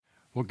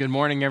Well, good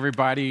morning,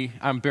 everybody.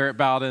 I'm Barrett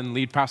Bowden,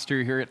 lead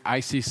pastor here at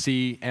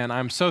ICC, and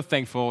I'm so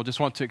thankful. Just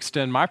want to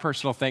extend my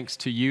personal thanks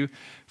to you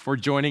for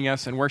joining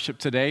us in worship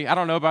today. I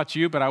don't know about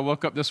you, but I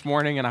woke up this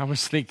morning and I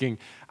was thinking,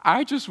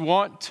 I just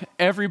want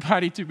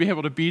everybody to be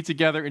able to be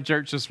together in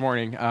church this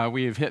morning.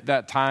 We have hit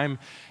that time,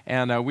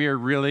 and we are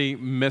really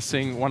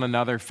missing one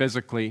another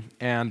physically.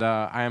 And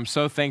I am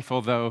so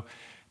thankful, though,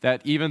 that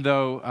even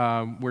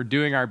though we're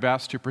doing our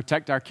best to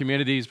protect our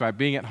communities by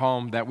being at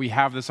home, that we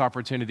have this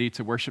opportunity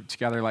to worship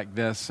together like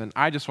this. And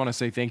I just want to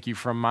say thank you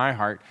from my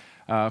heart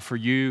for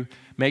you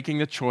making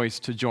the choice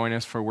to join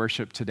us for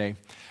worship today.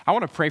 I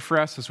want to pray for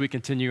us as we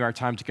continue our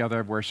time together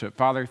of worship.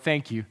 Father,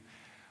 thank you.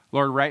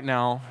 Lord, right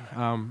now,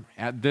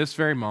 at this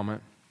very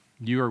moment,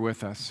 you are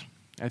with us.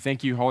 I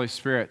thank you, Holy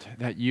Spirit,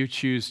 that you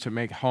choose to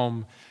make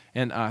home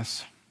in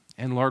us.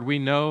 And Lord, we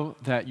know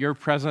that your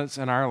presence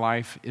in our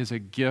life is a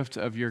gift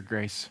of your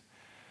grace.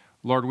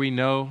 Lord, we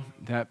know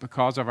that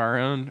because of our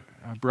own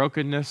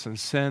brokenness and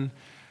sin,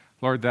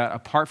 Lord, that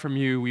apart from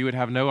you, we would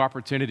have no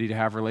opportunity to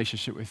have a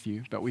relationship with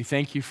you. But we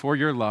thank you for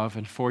your love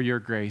and for your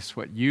grace,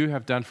 what you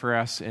have done for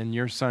us in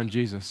your Son,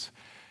 Jesus.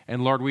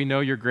 And Lord, we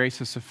know your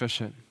grace is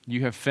sufficient.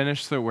 You have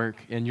finished the work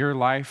in your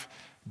life,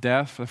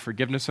 death, the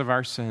forgiveness of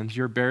our sins,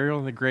 your burial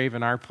in the grave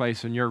in our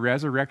place, and your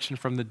resurrection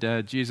from the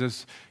dead.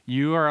 Jesus,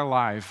 you are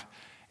alive.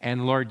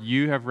 And Lord,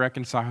 you have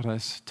reconciled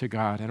us to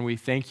God, and we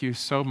thank you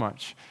so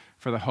much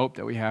for the hope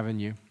that we have in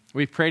you.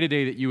 We pray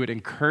today that you would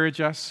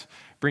encourage us,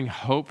 bring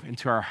hope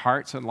into our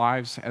hearts and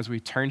lives as we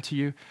turn to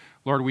you.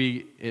 Lord,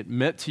 we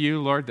admit to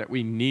you, Lord, that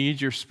we need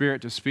your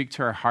Spirit to speak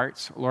to our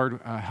hearts. Lord,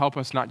 help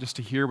us not just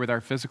to hear with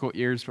our physical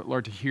ears, but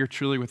Lord, to hear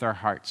truly with our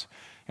hearts.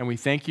 And we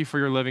thank you for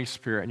your living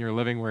Spirit and your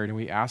living word, and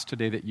we ask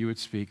today that you would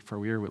speak, for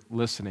we are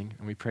listening,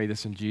 and we pray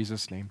this in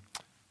Jesus' name.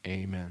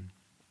 Amen.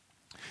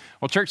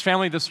 Well, church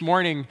family, this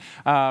morning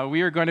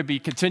we are going to be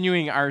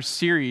continuing our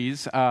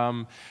series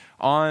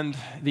on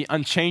the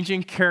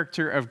unchanging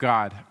character of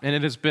God. And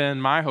it has been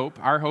my hope,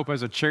 our hope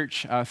as a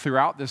church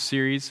throughout this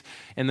series,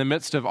 in the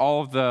midst of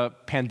all of the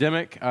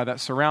pandemic that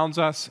surrounds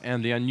us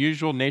and the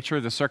unusual nature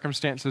of the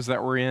circumstances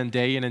that we're in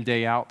and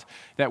day out,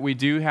 that we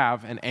do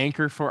have an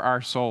anchor for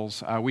our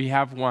souls. We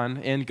have one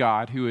in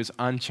God who is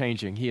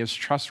unchanging. He is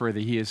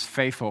trustworthy. He is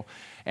faithful.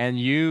 And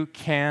you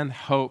can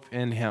hope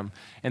in him.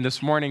 And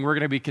this morning, we're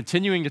going to be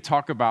continuing to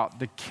talk about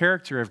the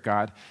character of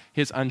God,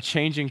 his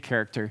unchanging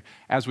character,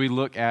 as we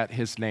look at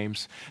his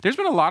names. There's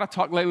been a lot of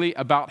talk lately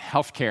about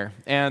healthcare.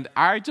 And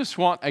I just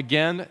want,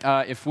 again,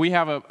 if we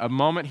have a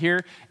moment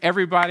here,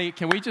 everybody,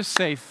 can we just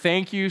say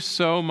thank you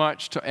so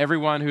much to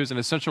everyone who's an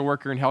essential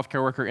worker and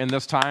healthcare worker in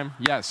this time?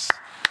 Yes,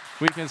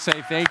 we can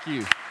say thank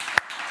you.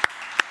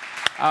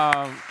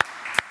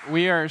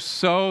 We are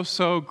so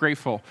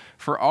grateful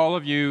for all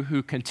of you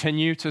who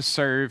continue to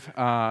serve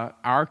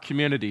our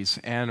communities,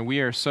 and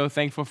we are so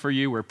thankful for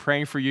you. We're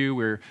praying for you.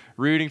 We're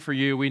rooting for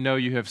you. We know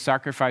you have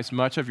sacrificed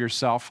much of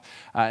yourself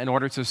in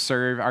order to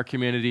serve our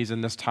communities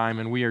in this time,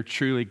 and we are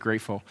truly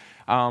grateful.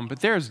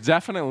 But there's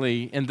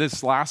definitely, in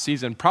this last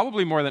season,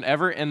 probably more than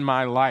ever in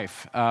my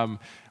life,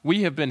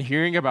 we have been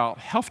hearing about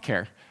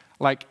healthcare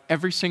like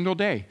every single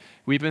day.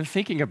 We've been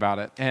thinking about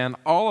it, and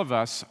all of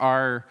us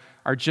are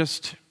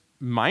just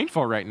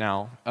mindful right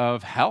now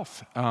of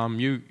health.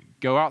 You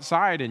go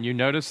outside and you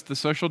notice the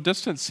social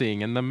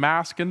distancing and the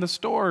mask in the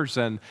stores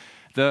and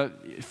the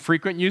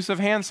frequent use of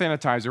hand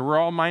sanitizer. We're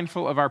all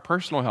mindful of our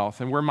personal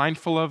health, and we're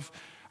mindful of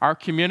our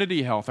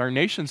community health, our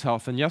nation's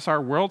health, and yes,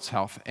 our world's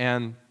health.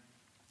 And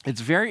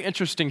it's a very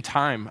interesting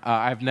time.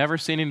 I've never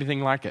seen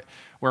anything like it,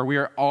 where we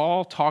are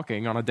all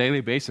talking on a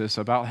daily basis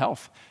about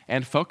health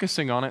and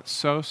focusing on it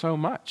so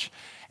much.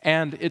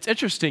 And it's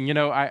interesting, you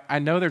know, I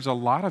know there's a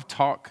lot of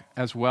talk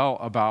as well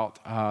about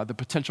the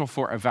potential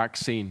for a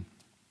vaccine.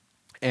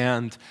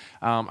 And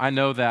I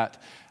know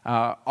that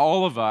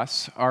all of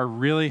us are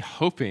really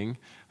hoping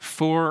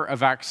for a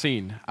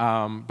vaccine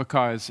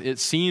because it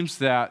seems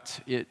that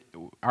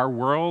our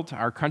world,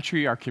 our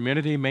country, our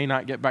community may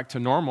not get back to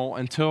normal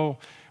until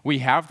we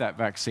have that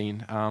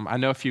vaccine. I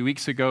know a few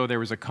weeks ago there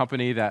was a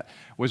company that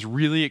was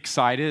really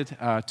excited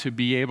to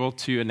be able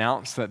to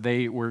announce that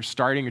they were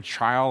starting a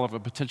trial of a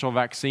potential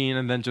vaccine,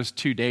 and then just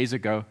 2 days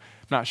ago,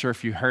 I'm not sure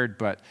if you heard,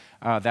 but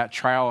that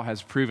trial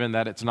has proven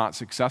that it's not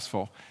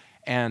successful.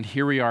 And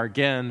here we are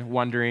again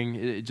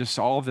wondering, just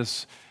all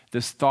this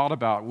thought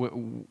about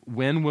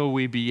when will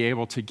we be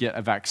able to get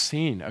a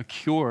vaccine, a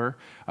cure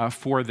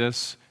for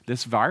this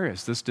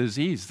virus, this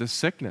disease, this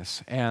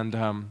sickness. And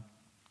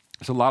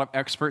there's a lot of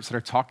experts that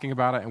are talking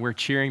about it, and we're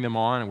cheering them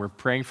on, and we're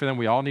praying for them.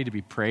 We all need to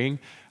be praying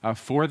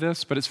for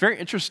this. But it's very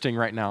interesting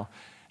right now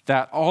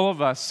that all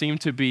of us seem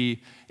to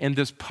be in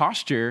this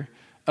posture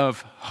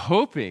of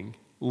hoping,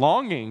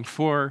 longing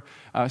for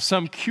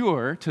some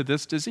cure to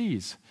this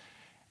disease.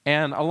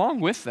 And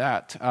along with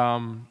that,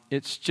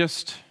 it's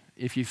just,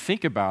 if you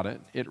think about it,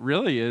 it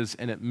really is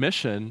an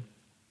admission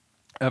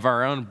of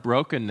our own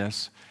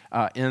brokenness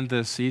in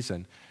this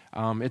season.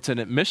 It's an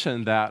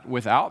admission that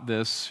without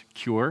this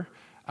cure,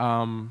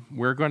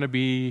 we're going to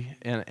be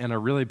in a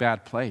really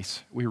bad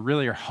place. We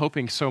really are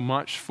hoping so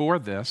much for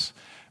this,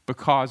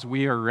 because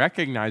we are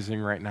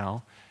recognizing right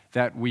now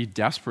that we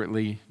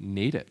desperately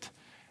need it.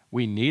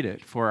 We need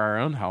it for our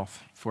own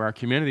health, for our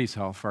community's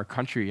health, for our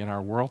country and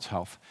our world's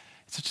health.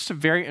 It's just a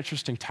very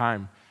interesting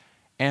time.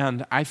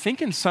 And I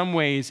think in some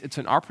ways it's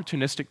an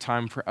opportunistic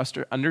time for us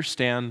to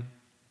understand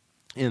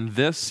in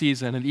this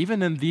season and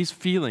even in these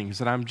feelings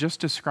that I'm just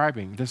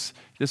describing,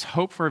 this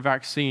hope for a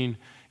vaccine,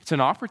 it's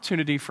an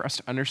opportunity for us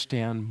to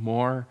understand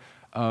more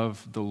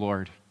of the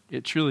Lord.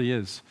 It truly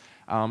is.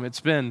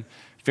 It's been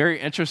very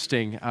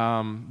interesting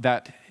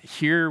that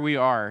here we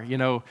are. You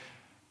know,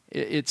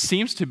 it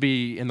seems to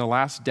be in the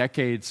last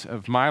decades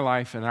of my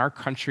life and our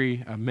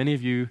country, many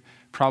of you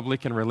probably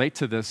can relate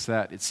to this,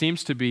 that it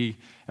seems to be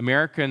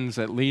Americans,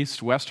 at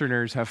least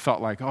Westerners, have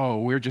felt like, oh,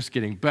 we're just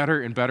getting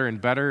better and better and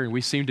better, and we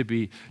seem to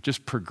be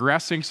just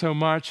progressing so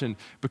much and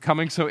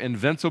becoming so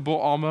invincible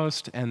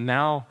almost. And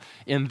now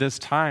in this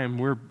time,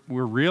 we're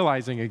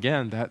realizing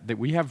again that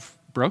we have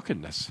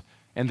brokenness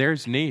and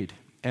there's need.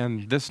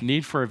 And this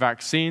need for a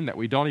vaccine that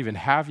we don't even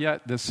have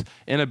yet, this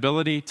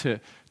inability to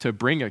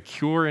bring a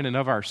cure in and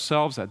of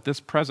ourselves at this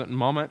present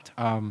moment,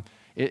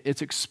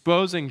 it's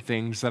exposing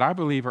things that I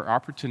believe are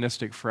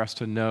opportunistic for us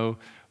to know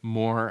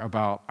more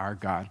about our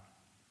God.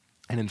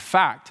 And in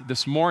fact,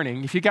 this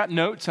morning, if you got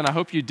notes, and I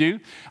hope you do,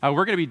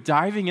 we're going to be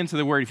diving into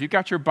the Word. If you've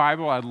got your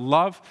Bible, I'd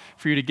love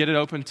for you to get it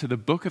open to the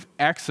book of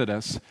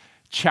Exodus,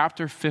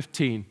 chapter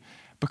 15.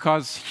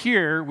 Because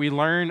here we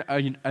learn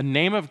a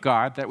name of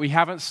God that we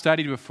haven't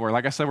studied before.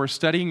 Like I said, we're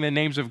studying the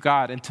names of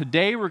God. And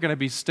today we're going to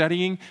be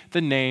studying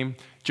the name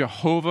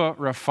Jehovah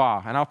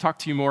Rapha. And I'll talk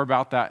to you more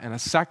about that in a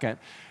second.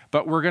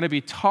 But we're going to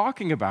be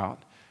talking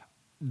about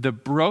the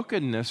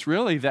brokenness,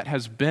 really, that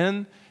has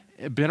been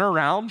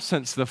around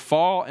since the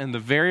fall and the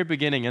very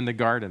beginning in the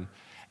garden.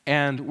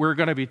 And we're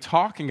going to be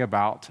talking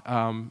about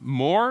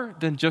more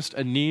than just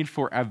a need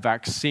for a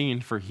vaccine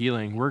for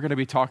healing. We're going to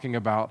be talking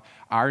about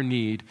our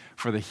need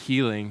for the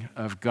healing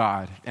of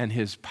God and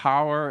His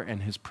power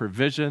and His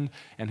provision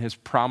and His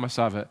promise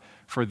of it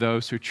for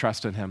those who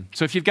trust in Him.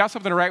 So if you've got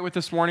something to write with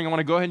this morning, I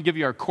want to go ahead and give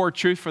you our core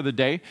truth for the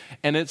day,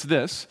 and it's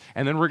this.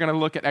 And then we're going to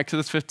look at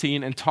Exodus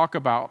 15 and talk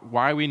about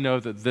why we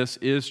know that this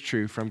is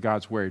true from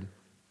God's Word.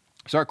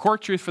 So our core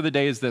truth for the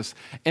day is this.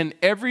 In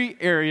every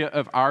area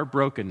of our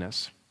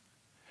brokenness,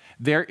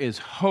 there is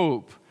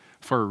hope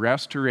for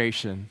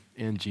restoration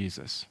in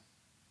Jesus.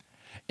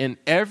 In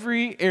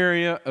every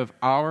area of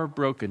our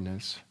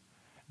brokenness,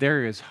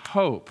 there is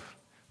hope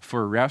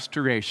for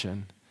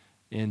restoration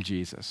in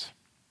Jesus.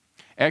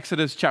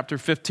 Exodus chapter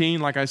 15,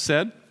 like I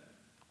said,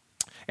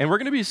 and we're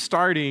going to be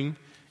starting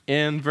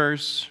in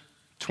verse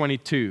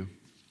 22.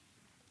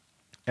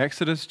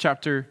 Exodus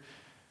chapter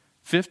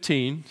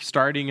 15,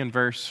 starting in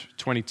verse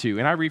 22.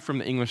 And I read from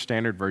the English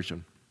Standard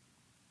Version.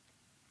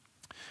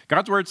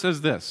 God's word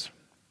says this: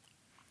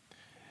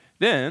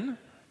 Then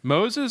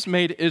Moses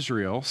made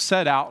Israel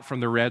set out from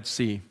the Red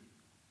Sea,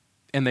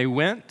 and they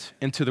went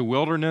into the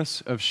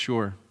wilderness of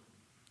Shur.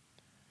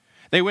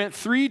 They went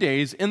 3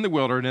 days in the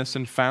wilderness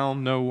and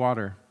found no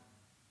water.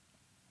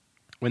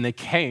 When they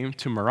came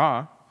to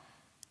Marah,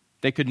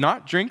 they could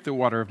not drink the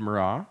water of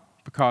Marah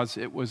because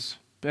it was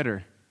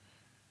bitter.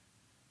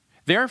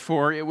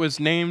 Therefore, it was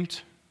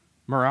named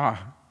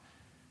Marah.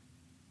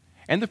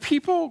 And the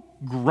people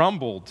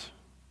grumbled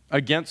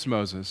against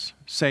Moses,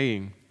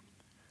 saying,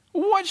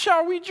 What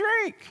shall we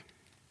drink?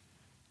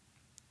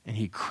 And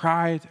he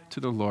cried to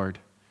the Lord.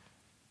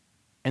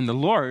 And the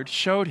Lord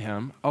showed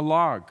him a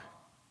log.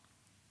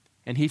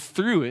 And he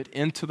threw it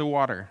into the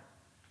water.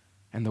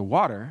 And the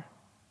water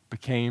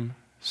became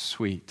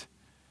sweet.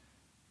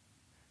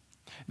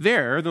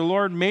 There the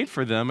Lord made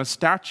for them a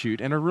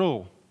statute and a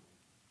rule.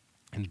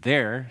 And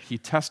there he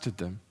tested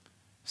them,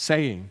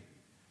 saying,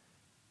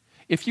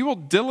 If you will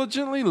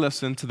diligently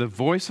listen to the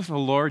voice of the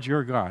Lord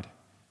your God,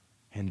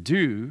 and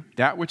do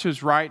that which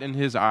is right in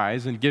his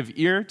eyes, and give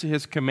ear to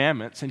his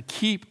commandments, and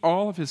keep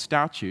all of his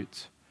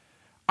statutes,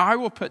 I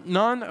will put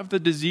none of the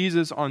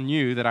diseases on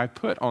you that I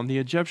put on the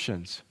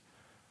Egyptians,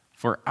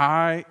 for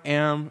I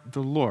am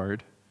the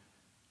Lord,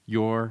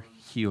 your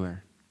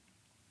healer.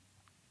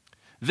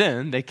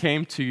 Then they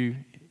came to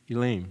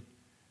Elim,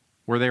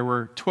 where there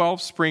were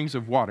 12 springs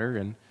of water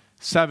and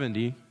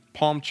 70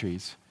 palm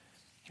trees,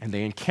 and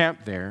they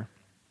encamped there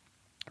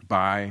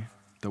by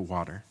the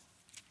water.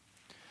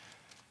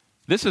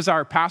 This is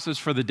our passage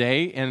for the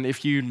day, and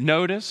if you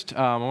noticed,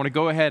 I want to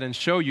go ahead and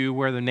show you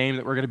where the name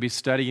that we're going to be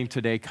studying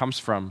today comes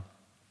from.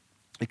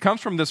 It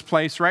comes from this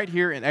place right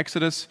here in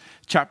Exodus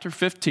chapter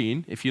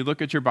 15, if you look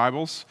at your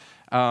Bibles,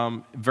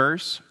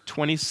 verse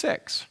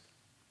 26.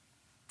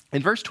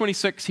 In verse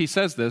 26, he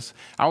says this,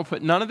 I will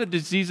put none of the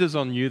diseases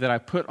on you that I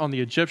put on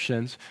the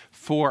Egyptians,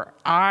 for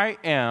I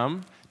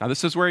am, now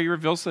this is where he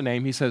reveals the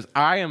name, he says,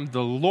 I am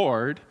the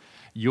Lord,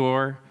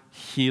 your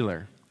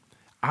healer.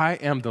 I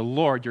am the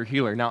Lord, your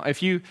healer. Now,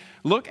 if you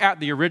look at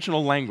the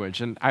original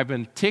language, and I've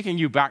been taking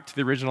you back to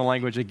the original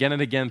language again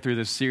and again through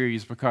this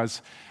series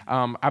because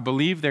I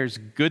believe there's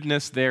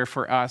goodness there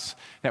for us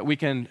that we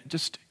can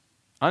just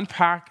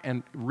unpack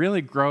and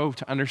really grow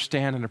to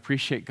understand and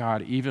appreciate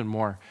God even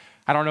more.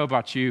 I don't know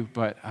about you,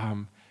 but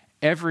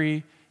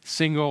Every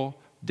single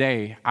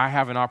day, I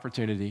have an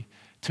opportunity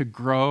to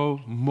grow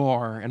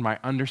more in my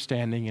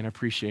understanding and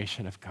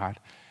appreciation of God.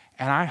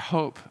 And I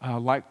hope,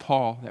 like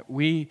Paul, that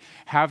we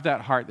have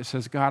that heart that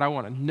says, God, I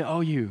want to know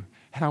you,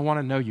 and I want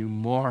to know you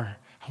more.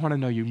 I want to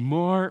know you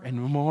more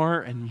and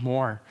more and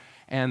more.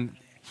 And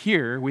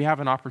here we have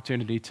an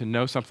opportunity to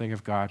know something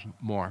of God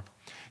more.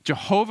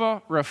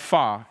 Jehovah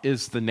Rapha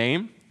is the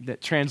name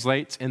that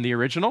translates in the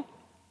original.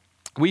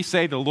 We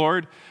say the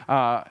Lord,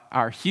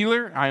 our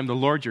healer. I am the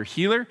Lord, your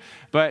healer.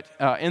 But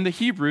in the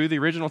Hebrew, the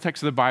original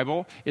text of the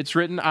Bible, it's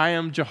written, I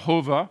am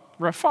Jehovah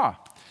Rapha.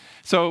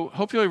 So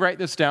hopefully write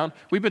this down.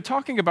 We've been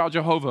talking about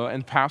Jehovah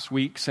in past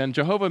weeks, and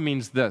Jehovah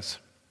means this.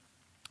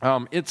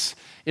 It's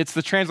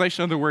the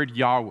translation of the word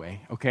Yahweh,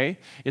 okay?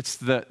 It's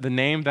the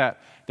name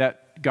that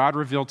God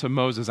revealed to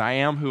Moses, I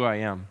am who I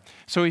am.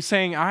 So he's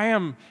saying, I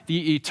am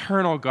the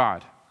eternal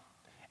God,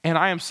 and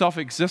I am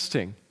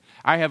self-existing.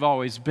 I have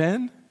always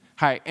been,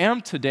 I am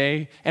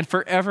today, and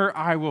forever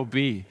I will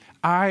be.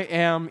 I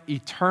am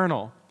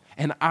eternal,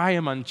 and I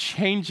am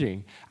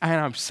unchanging, and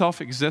I'm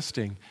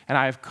self-existing, and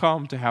I have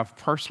come to have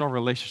personal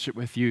relationship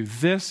with you.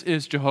 This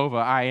is Jehovah.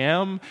 I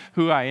am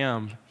who I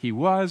am. He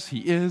was, he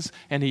is,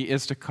 and he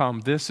is to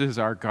come. This is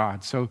our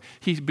God. So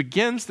he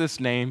begins this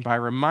name by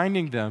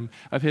reminding them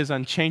of his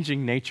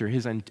unchanging nature,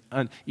 his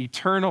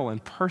eternal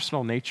and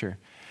personal nature.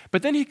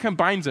 But then he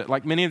combines it,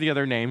 like many of the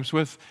other names,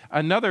 with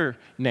another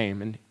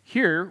name. And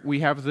here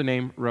we have the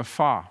name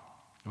Rapha,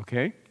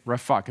 okay?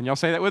 Rapha. Can y'all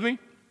say that with me?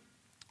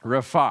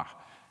 Rapha.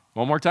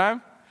 One more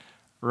time.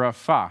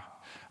 Rapha.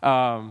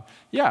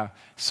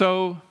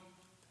 So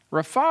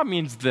Rapha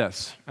means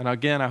this. And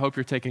again, I hope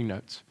you're taking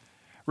notes.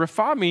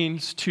 Rapha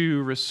means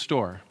to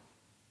restore.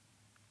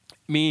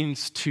 It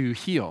means to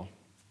heal.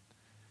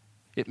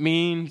 It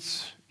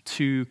means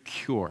to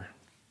cure,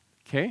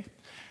 okay?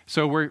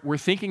 So we're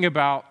thinking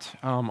about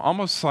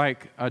almost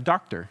like a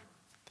doctor,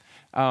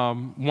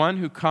 one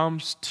who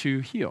comes to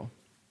heal,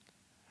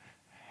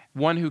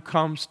 one who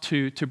comes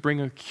to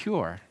bring a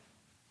cure.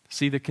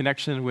 See the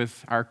connection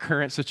with our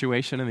current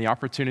situation and the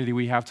opportunity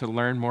we have to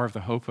learn more of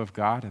the hope of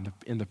God and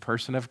in the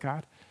person of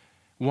God.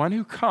 One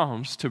who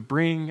comes to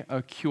bring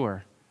a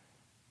cure.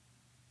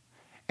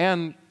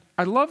 And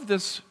I love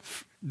this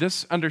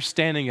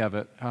understanding of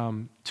it,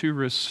 to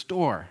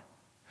restore.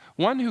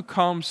 One who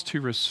comes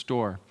to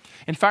restore.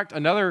 In fact,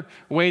 another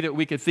way that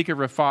we could think of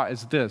Rapha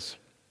is this: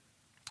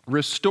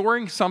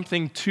 restoring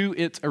something to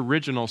its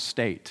original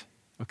state,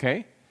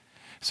 okay?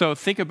 So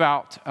think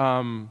about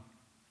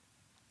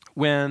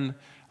when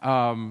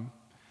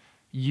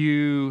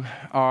you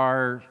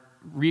are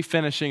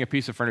refinishing a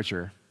piece of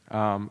furniture,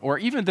 or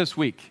even this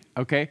week,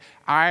 okay?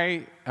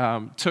 I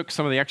took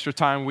some of the extra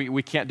time.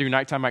 We can't do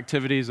nighttime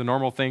activities, the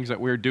normal things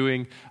that we're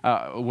doing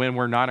when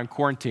we're not in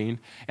quarantine.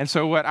 And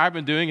so what I've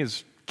been doing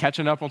is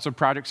catching up on some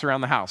projects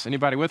around the house.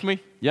 Anybody with me?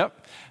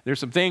 Yep. There's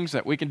some things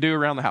that we can do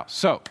around the house.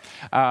 So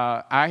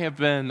I have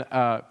been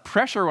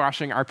pressure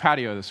washing our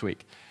patio this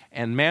week.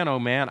 And man, oh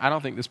man, I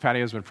don't think this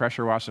patio has been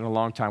pressure washed in a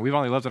long time. We've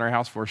only lived in our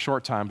house for a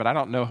short time, but I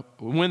don't know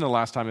when the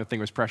last time the thing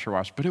was pressure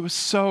washed. But it was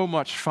so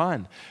much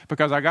fun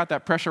because I got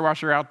that pressure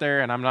washer out there,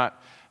 and I'm not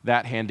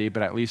that handy,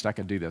 but at least I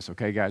can do this,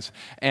 okay, guys?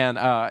 And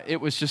it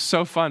was just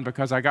so fun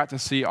because I got to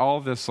see all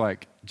this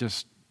like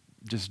just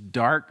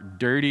dark,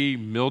 dirty,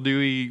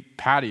 mildewy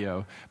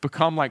patio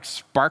become like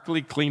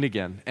sparkly clean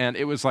again. And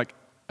it was like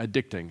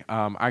addicting.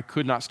 I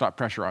could not stop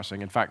pressure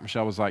washing. In fact,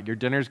 Michelle was like, your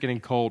dinner's getting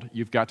cold.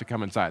 You've got to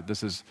come inside.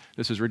 This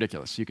is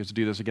ridiculous. You could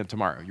do this again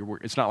tomorrow.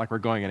 It's not like we're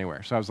going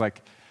anywhere. So I was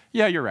like,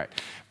 yeah, you're right.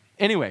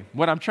 Anyway,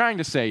 what I'm trying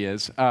to say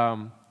is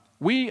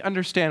we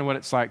understand what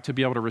it's like to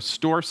be able to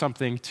restore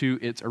something to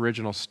its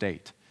original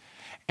state.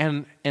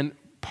 And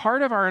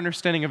part of our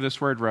understanding of this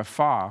word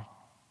Rapha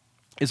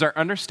is our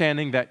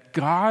understanding that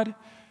God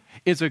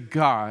is a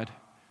God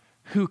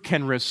who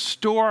can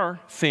restore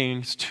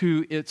things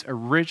to its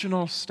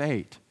original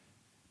state,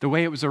 the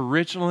way it was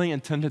originally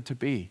intended to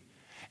be.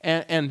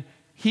 And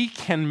he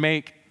can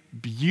make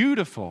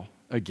beautiful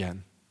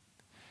again.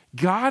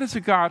 God is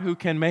a God who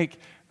can make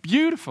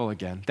beautiful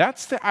again.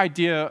 That's the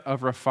idea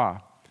of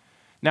Rapha.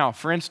 Now,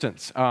 for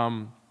instance,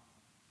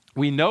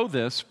 we know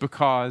this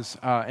because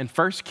in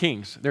 1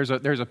 Kings, there's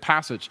a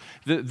passage.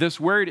 This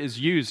word is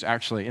used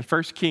actually in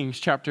 1 Kings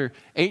chapter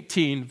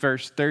 18,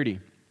 verse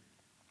 30.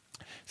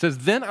 It says,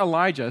 then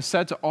Elijah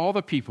said to all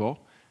the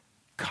people,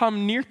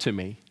 come near to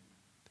me.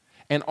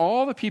 And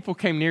all the people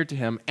came near to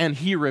him, and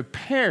he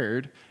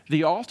repaired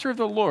the altar of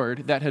the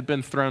Lord that had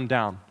been thrown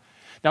down.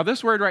 Now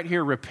this word right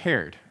here,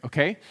 repaired,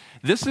 okay?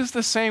 This is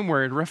the same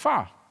word,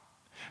 Rapha.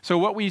 So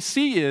what we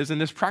see is, in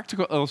this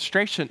practical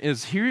illustration,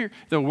 is here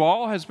the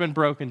wall has been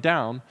broken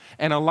down,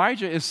 and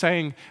Elijah is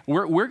saying,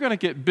 we're going to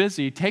get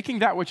busy taking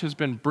that which has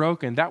been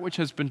broken, that which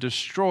has been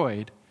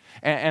destroyed,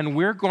 and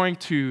we're going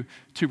to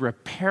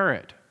repair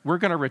it. We're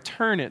going to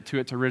return it to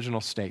its original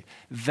state.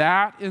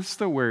 That is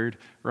the word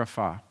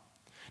Rapha.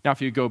 Now,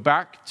 if you go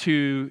back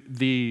to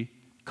the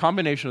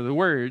combination of the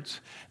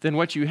words, then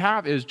what you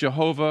have is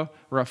Jehovah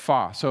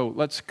Rapha. So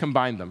let's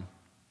combine them.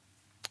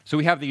 So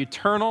we have the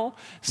eternal,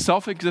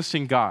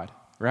 self-existing God,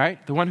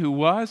 right? The one who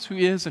was, who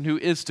is, and who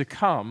is to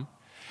come.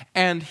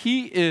 And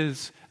he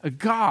is a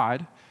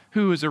God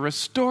who is a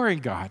restoring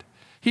God.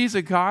 He's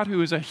a God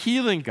who is a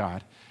healing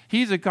God.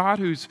 He's a God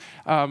who's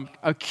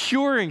a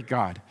curing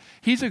God.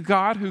 He's a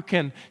God who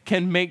can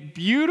make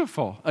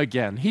beautiful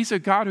again. He's a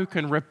God who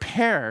can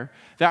repair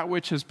that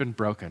which has been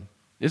broken.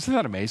 Isn't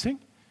that amazing?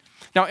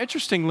 Now,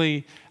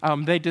 interestingly,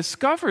 they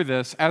discover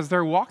this as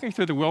they're walking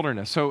through the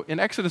wilderness. So in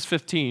Exodus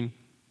 15,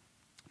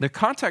 the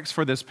context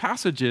for this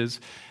passage is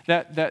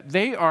that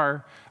they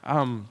are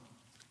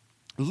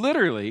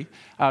literally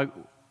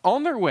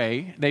on their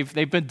way.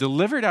 They've been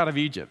delivered out of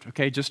Egypt,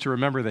 okay, just to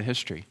remember the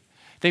history.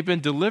 They've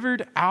been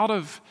delivered out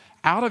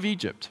of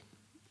Egypt,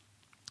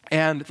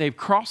 and they've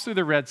crossed through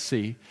the Red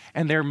Sea,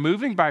 and they're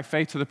moving by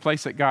faith to the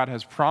place that God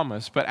has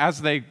promised. But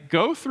as they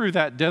go through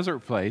that desert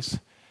place,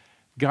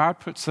 God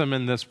puts them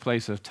in this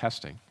place of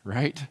testing,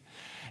 right?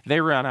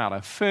 They run out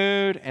of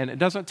food, and it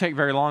doesn't take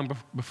very long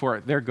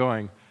before they're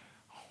going,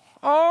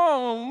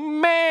 oh,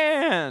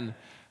 man,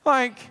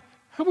 like,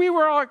 we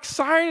were all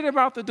excited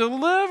about the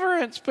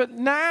deliverance, but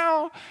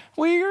now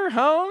we are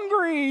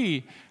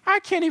hungry. I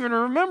can't even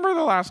remember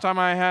the last time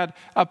I had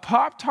a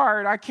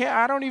Pop-Tart.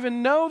 I don't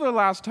even know the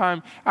last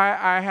time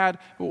I had,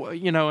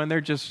 and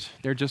they're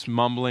just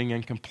mumbling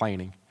and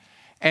complaining.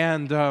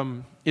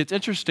 And it's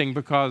interesting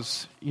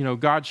because,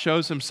 God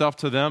shows himself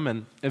to them,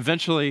 and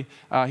eventually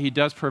he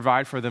does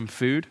provide for them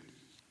food.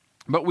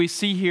 But we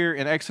see here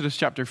in Exodus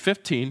chapter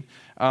 15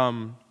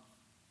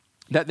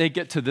 that they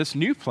get to this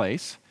new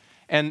place,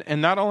 and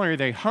not only are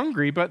they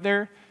hungry, but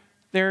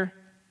they're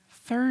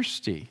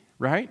thirsty,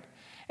 right?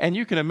 And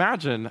you can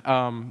imagine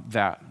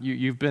that.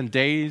 You've been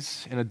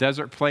days in a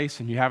desert place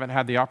and you haven't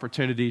had the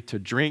opportunity to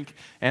drink.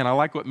 And I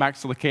like what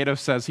Max Lucado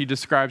says. He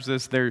describes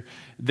this,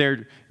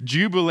 their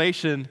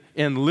jubilation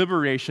in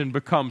liberation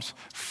becomes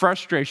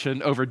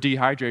frustration over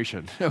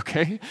dehydration,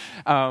 okay?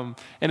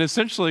 And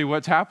essentially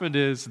what's happened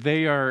is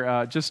they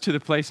are just to the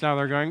place now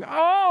they're going,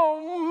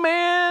 oh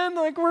man,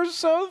 like we're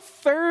so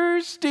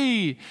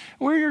thirsty.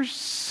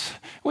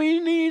 We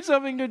need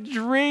something to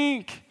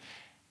drink.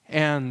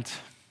 And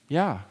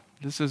yeah.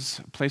 This is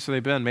a place where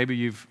they've been. Maybe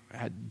you've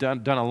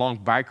done a long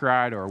bike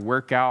ride or a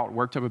workout,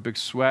 worked up a big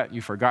sweat,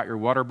 you forgot your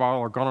water bottle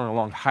or gone on a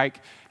long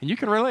hike, and you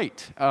can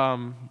relate.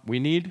 We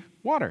need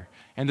water.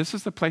 And this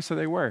is the place that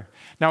they were.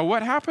 Now,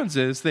 what happens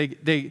is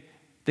they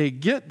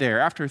get there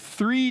after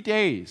 3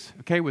 days,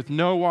 okay, with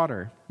no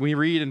water. We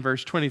read in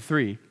verse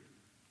 23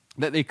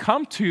 that they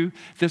come to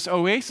this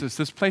oasis,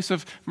 this place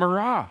of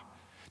Marah.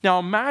 Now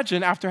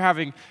imagine after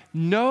having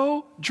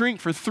no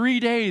drink for 3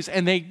 days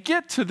and they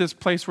get to this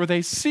place where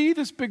they see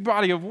this big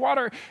body of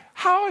water,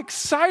 how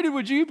excited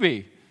would you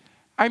be?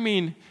 I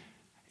mean,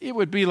 it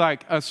would be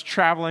like us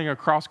traveling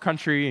across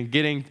country and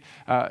getting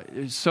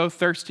so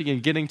thirsty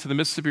and getting to the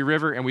Mississippi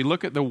River, and we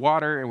look at the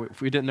water, and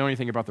if we didn't know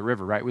anything about the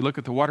river, right? We look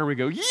at the water and we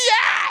go,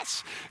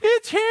 yes,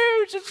 it's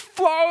huge, it's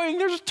flowing,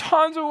 there's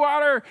tons of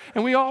water.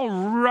 And we all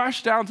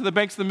rush down to the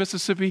banks of the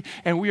Mississippi,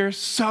 and we are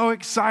so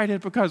excited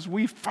because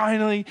we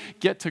finally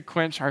get to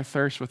quench our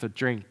thirst with a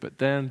drink. But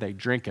then they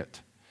drink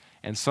it.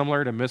 And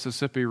similar to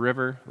Mississippi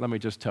River, let me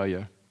just tell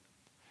you,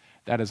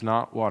 that is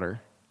not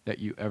water that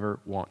you ever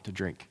want to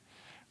drink.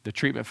 The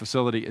treatment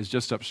facility is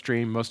just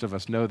upstream. Most of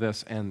us know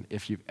this. And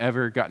if you've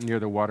ever gotten near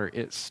the water,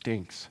 it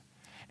stinks.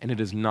 And it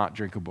is not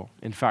drinkable.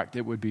 In fact,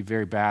 it would be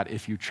very bad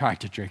if you tried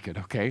to drink it,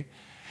 okay?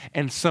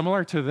 And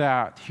similar to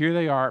that, here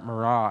they are at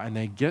Marah, and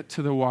they get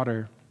to the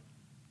water,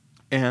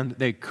 and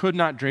they could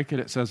not drink it,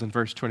 it says in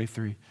verse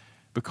 23,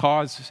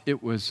 because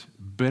it was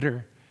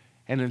bitter.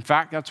 And in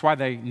fact, that's why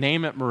they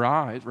name it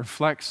Marah. It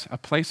reflects a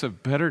place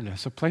of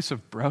bitterness, a place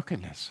of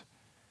brokenness.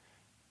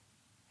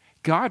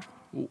 God,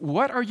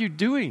 what are you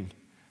doing?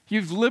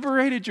 You've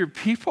liberated your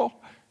people,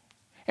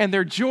 and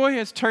their joy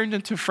has turned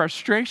into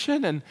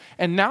frustration,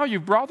 and now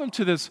you've brought them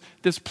to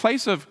this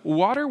place of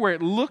water where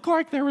it looked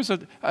like there was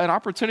an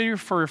opportunity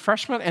for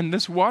refreshment, and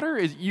this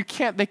water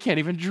they can't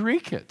even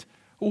drink it.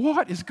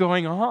 What is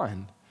going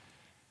on?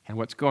 And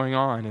what's going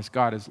on is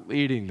God is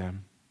leading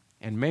them.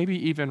 And maybe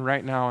even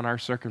right now in our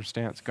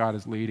circumstance, God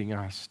is leading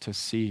us to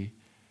see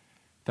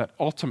that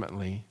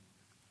ultimately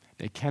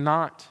they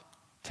cannot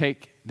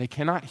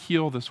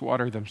heal this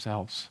water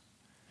themselves.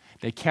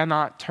 They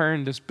cannot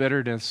turn this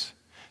bitterness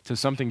to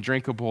something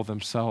drinkable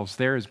themselves.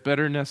 There is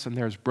bitterness and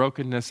there's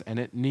brokenness, and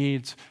it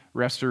needs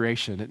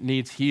restoration. It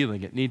needs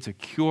healing. It needs a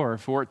cure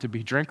for it to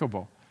be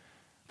drinkable.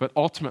 But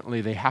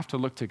ultimately, they have to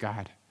look to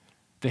God.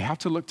 They have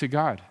to look to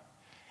God.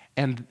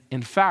 And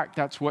in fact,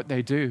 that's what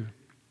they do.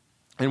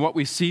 And what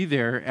we see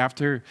there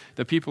after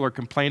the people are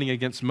complaining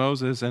against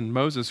Moses, and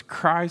Moses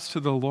cries to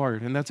the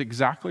Lord, and that's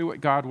exactly what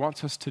God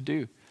wants us to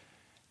do.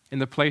 In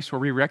the place where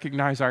we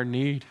recognize our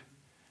need,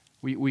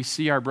 we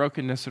see our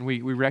brokenness and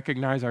we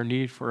recognize our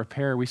need for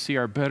repair. We see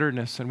our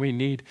bitterness and we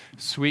need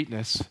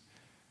sweetness.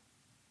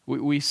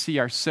 We see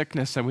our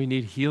sickness and we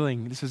need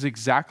healing. This is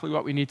exactly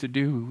what we need to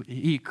do.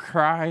 He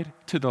cried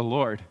to the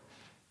Lord.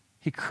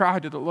 He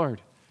cried to the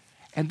Lord.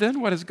 And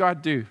then what does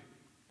God do?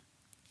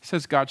 He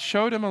says God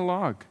showed him a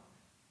log,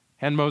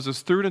 and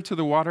Moses threw it into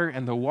the water,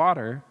 and the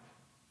water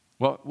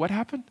Well, what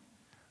happened?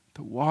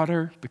 The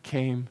water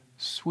became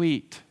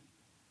sweet.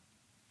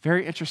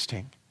 Very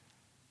interesting.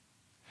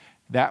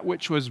 That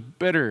which was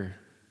bitter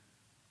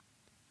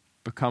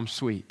becomes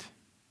sweet.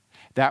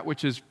 That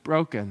which is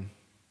broken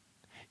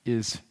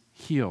is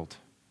healed.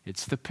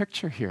 It's the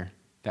picture here,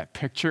 that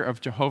picture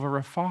of Jehovah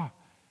Rapha.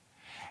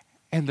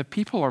 And the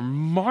people are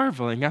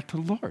marveling at the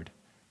Lord.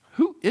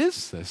 Who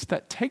is this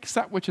that takes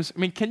that which is,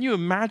 can you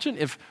imagine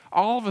if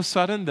all of a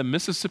sudden the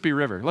Mississippi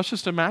River, let's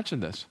just imagine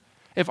this.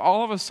 If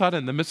all of a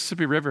sudden the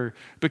Mississippi River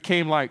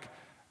became like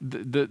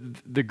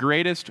the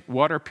greatest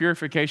water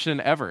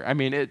purification ever.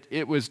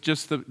 It was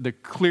just the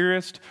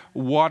clearest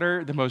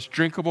water, the most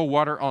drinkable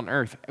water on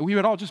earth. We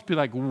would all just be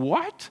like,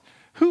 what?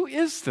 Who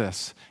is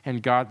this?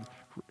 And God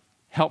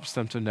helps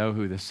them to know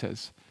who this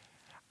is.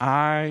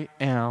 I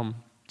am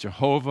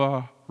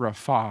Jehovah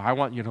Rapha. I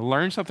want you to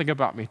learn something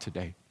about me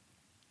today.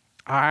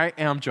 I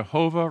am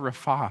Jehovah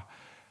Rapha.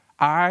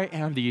 I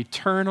am the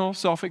eternal,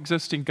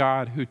 self-existing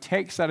God who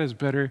takes that as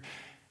bitter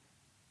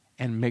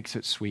and makes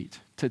it sweet,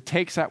 to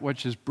takes that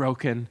which is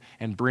broken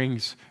and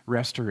brings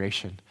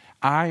restoration.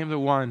 I am the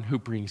one who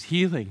brings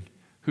healing,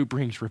 who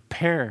brings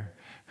repair,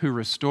 who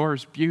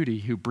restores beauty,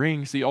 who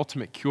brings the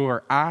ultimate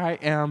cure. I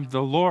am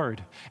the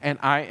Lord, and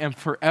I am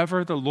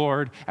forever the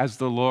Lord as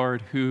the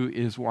Lord who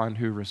is one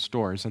who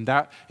restores. And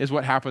that is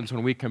what happens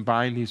when we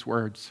combine these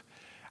words.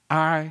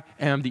 I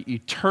am the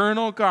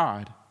eternal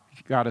God,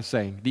 God is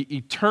saying, the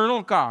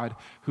eternal God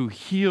who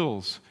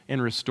heals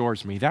and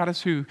restores me. That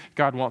is who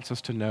God wants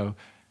us to know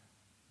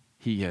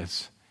He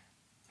is.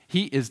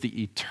 He is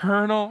the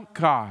eternal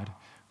God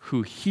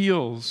who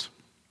heals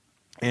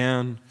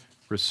and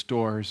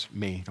restores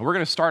me. And we're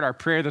going to start our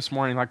prayer this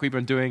morning like we've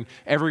been doing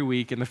every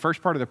week. And the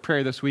first part of the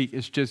prayer this week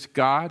is just,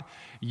 God,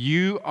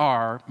 you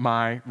are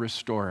my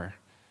restorer.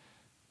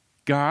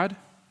 God,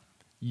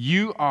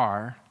 you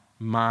are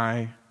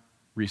my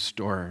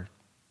restorer.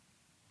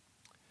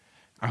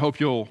 I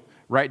hope you'll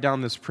write down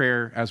this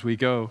prayer as we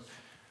go.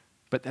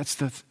 But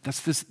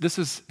this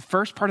is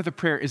first part of the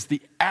prayer is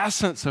the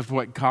essence of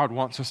what God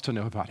wants us to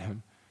know about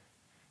him.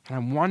 And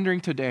I'm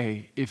wondering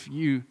today if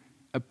you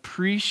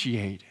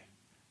appreciate,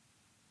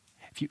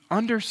 if you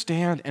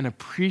understand and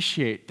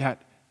appreciate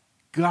that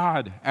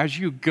God, as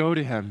you go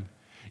to him,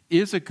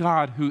 is a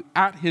God who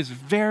at his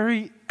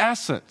very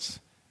essence,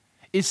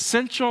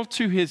 essential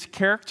to his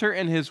character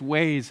and his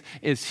ways,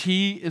 is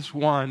he is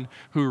one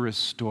who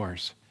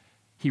restores.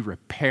 He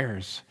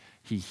repairs,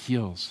 he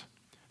heals.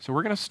 So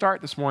we're going to start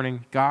this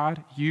morning,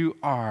 God, you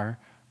are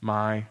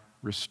my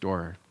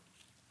restorer.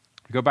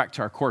 Go back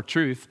to our core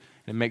truth,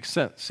 and it makes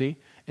sense, see?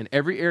 In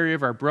every area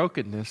of our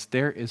brokenness,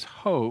 there is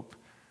hope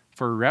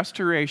for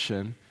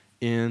restoration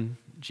in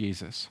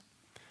Jesus.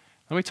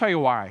 Let me tell you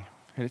why.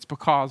 And it's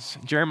because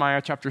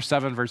Jeremiah chapter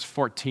 7, verse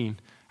 14.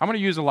 I'm going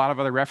to use a lot of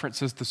other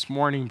references this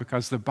morning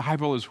because the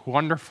Bible is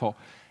wonderful.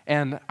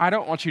 And I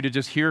don't want you to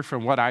just hear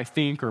from what I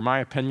think or my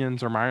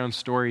opinions or my own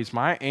stories.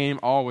 My aim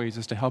always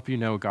is to help you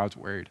know God's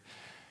word.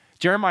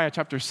 Jeremiah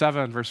chapter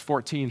 7, verse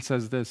 14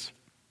 says this,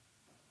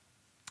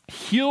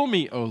 "Heal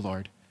me, O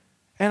Lord,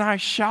 and I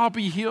shall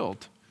be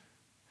healed.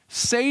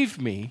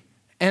 Save me,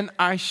 and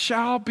I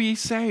shall be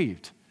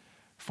saved,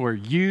 for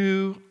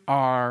you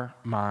are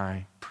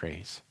my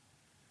praise."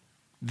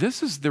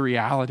 This is the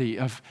reality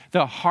of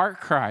the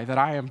heart cry that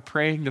I am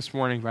praying this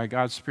morning by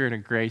God's Spirit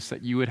and grace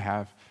that you would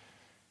have.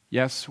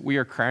 Yes, we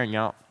are crying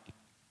out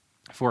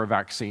for a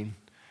vaccine.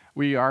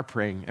 We are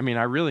praying.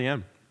 I really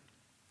am.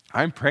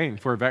 I'm praying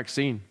for a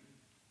vaccine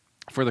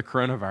for the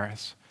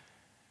coronavirus.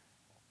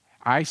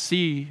 I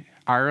see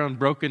our own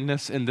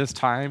brokenness in this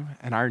time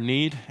and our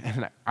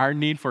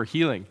need for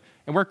healing.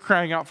 And we're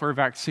crying out for a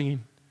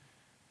vaccine.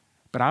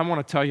 But I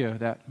want to tell you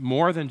that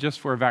more than just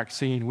for a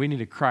vaccine, we need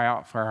to cry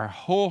out for our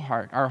whole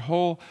heart, our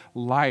whole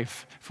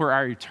life, for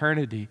our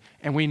eternity.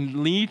 And we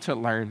need to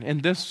learn in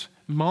this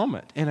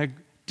moment, in a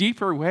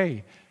deeper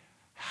way,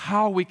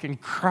 how we can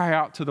cry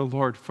out to the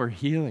Lord for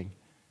healing.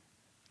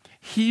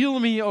 Heal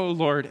me, O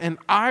Lord, and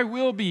I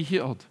will be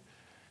healed.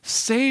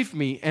 Save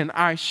me, and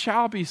I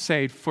shall be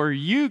saved, for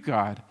you,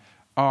 God,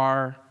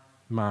 are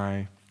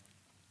my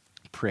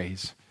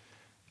praise.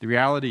 The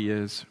reality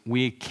is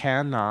we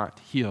cannot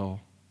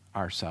heal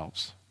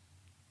ourselves.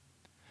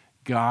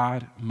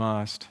 God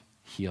must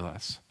heal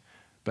us.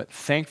 But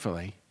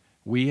thankfully,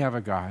 we have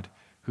a God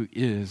who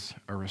is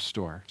a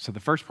restorer. So the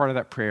first part of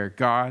that prayer,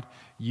 God,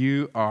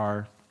 you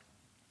are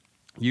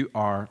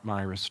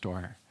my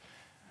restorer.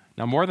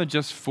 Now, more than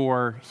just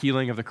for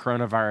healing of the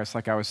coronavirus,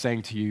 like I was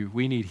saying to you,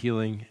 we need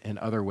healing in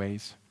other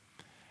ways.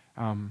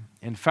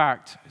 In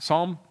fact,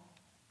 Psalm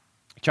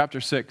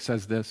chapter 6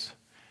 says this,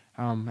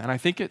 and I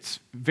think it's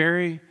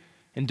very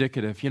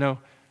indicative.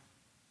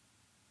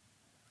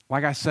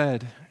 Like I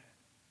said,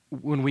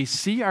 when we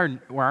see our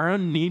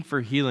own need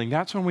for healing,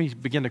 that's when we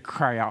begin to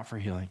cry out for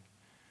healing.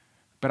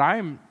 But I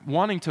am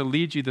wanting to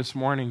lead you this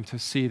morning to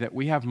see that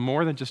we have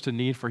more than just a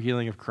need for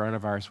healing of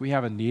coronavirus. We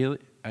have a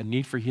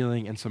need for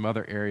healing in some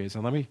other areas.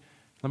 And let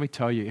me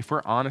tell you, if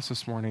we're honest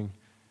this morning,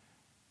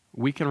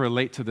 we can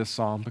relate to this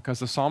psalm because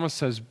the psalmist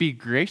says, "Be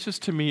gracious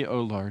to me,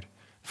 O Lord,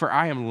 for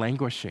I am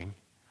languishing.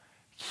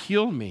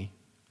 Heal me,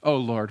 O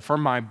Lord, for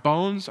my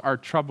bones are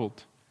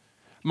troubled.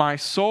 My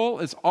soul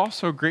is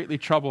also greatly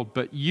troubled,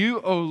 but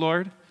you, O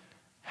Lord,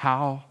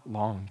 how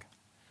long?"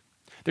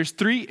 There's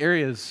 3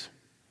 areas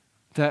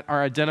that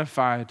are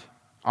identified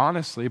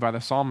honestly by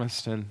the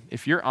psalmist, and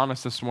if you're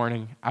honest this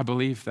morning, I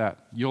believe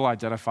that you'll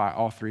identify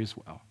all 3 as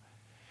well.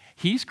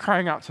 He's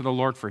crying out to the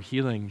Lord for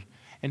healing,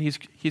 and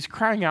he's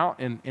crying out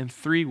in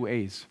 3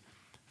 ways.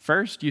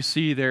 First, you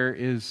see there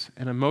is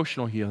an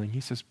emotional healing.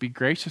 He says, "Be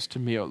gracious to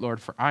me, O Lord,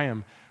 for I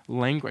am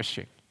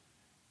languishing."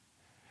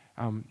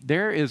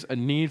 There is a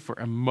need for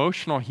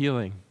emotional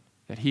healing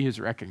that he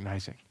is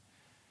recognizing.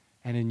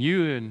 And in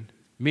you and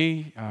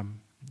me,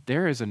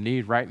 there is a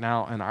need right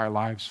now in our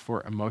lives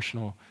for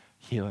emotional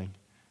healing.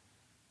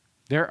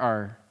 There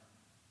are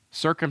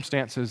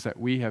circumstances that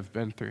we have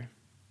been through.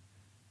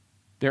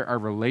 There are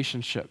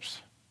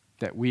relationships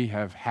that we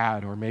have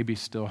had or maybe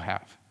still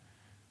have.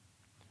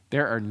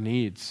 There are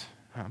needs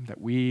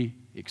that we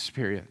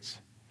experience.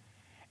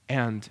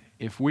 And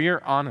if we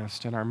are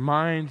honest in our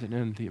mind and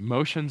in the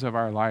emotions of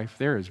our life,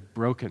 there is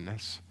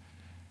brokenness.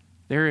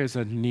 There is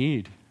a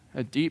need,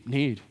 a deep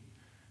need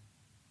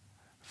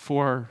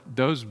for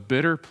those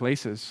bitter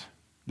places,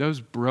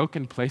 those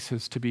broken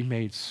places to be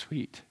made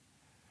sweet,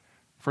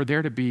 for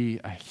there to be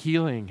a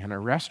healing and a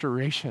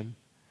restoration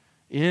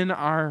in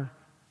our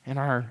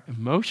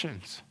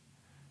emotions,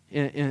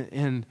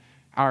 in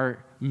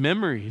our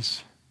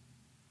memories,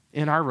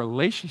 in our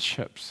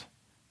relationships,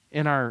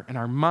 in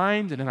our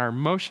mind and in our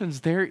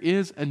emotions. There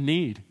is a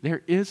need.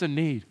 There is a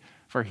need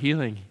for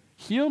healing.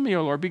 Heal me,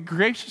 O Lord. Be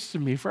gracious to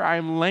me, for I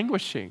am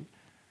languishing.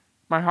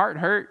 My heart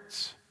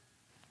hurts.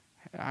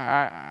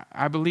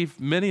 I believe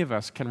many of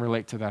us can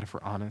relate to that if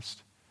we're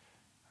honest.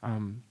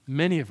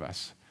 Many of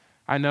us.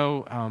 I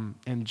know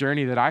in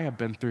journey that I have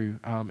been through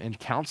in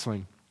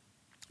counseling,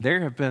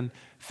 there have been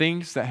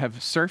things that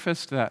have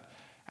surfaced that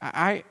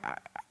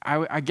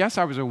I guess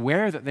I was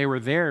aware that they were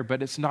there,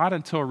 but it's not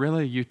until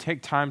really you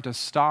take time to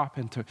stop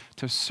and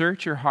to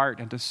search your heart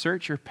and to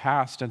search your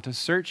past and to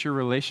search your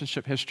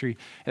relationship history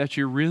that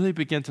you really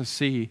begin to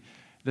see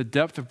the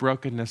depth of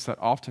brokenness that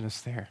often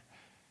is there.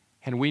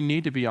 And we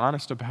need to be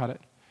honest about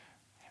it,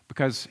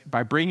 because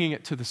by bringing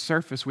it to the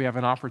surface, we have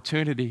an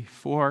opportunity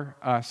for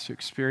us to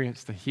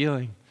experience the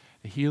healing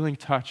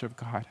touch of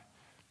God.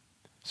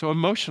 So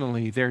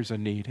emotionally, there's a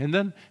need. And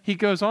then he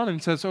goes on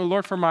and says, "Oh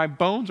Lord, for my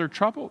bones are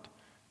troubled."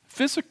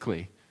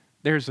 Physically,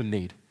 there's a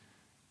need.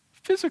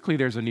 Physically,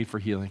 there's a need for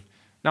healing.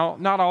 Now,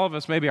 not all of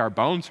us, maybe our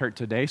bones hurt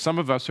today. Some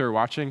of us who are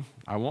watching,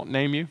 I won't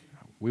name you.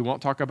 We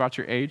won't talk about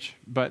your age,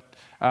 but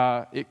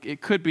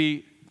it could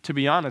be, to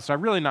be honest,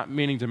 I'm really not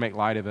meaning to make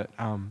light of it.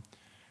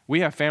 We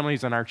have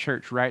families in our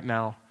church right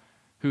now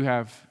who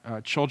have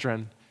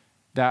children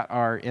that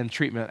are in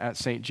treatment at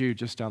St. Jude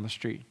just down the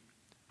street.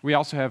 We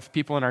also have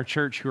people in our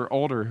church who are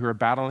older, who are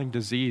battling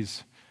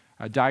disease,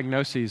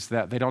 diagnoses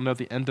that they don't know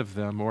the end of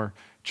them, or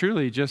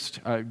truly just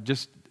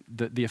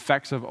the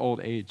effects of old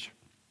age.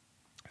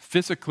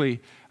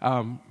 Physically,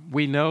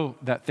 we know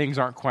that things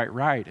aren't quite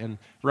right. In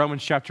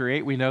Romans chapter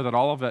 8, we know that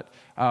all of it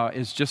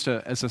is just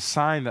as a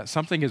sign that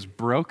something is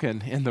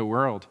broken in the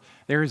world.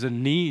 There is a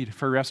need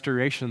for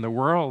restoration. The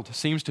world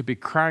seems to be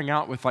crying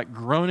out with like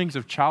groanings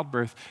of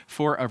childbirth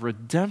for a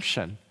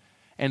redemption.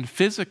 And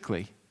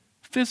physically,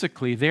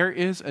 there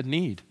is a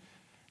need.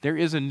 There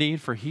is a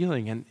need for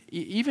healing. And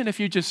even if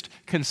you just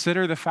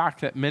consider the fact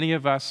that many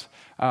of us,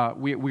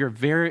 we are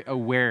very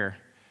aware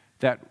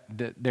that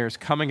there's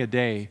coming a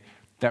day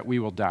that we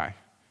will die.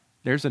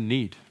 There's a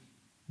need.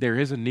 There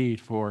is a need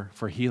for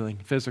healing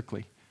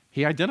physically.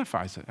 He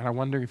identifies it, and I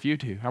wonder if you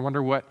do. I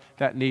wonder what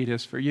that need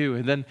is for you.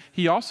 And then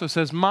he also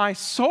says, "My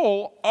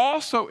soul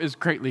also is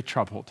greatly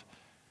troubled."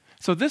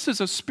 So this is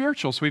a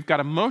spiritual. So we've got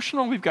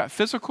emotional, we've got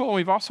physical, and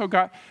we've also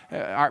got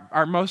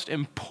our most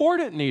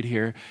important need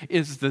here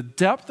is the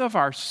depth of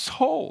our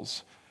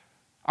souls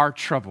are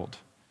troubled.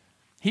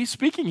 He's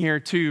speaking here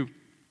to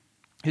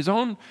his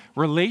own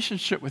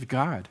relationship with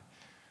God.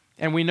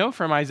 And we know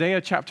from Isaiah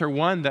chapter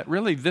 1 that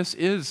really this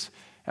is,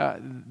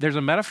 there's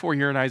a metaphor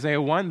here in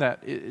Isaiah 1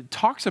 that it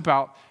talks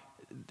about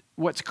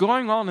what's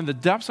going on in the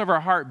depths of our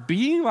heart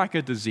being like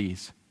a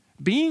disease,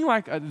 being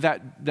like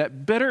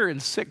that bitter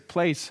and sick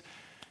place.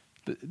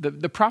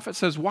 The prophet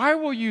says, "Why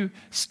will you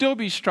still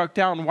be struck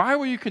down? Why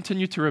will you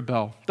continue to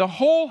rebel? The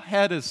whole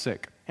head is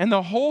sick, and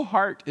the whole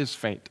heart is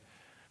faint.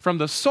 From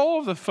the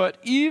sole of the foot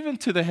even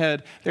to the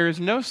head, there is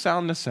no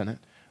soundness in it,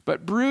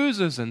 but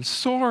bruises and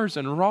sores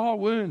and raw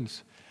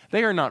wounds.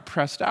 They are not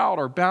pressed out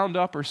or bound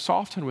up or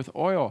softened with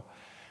oil."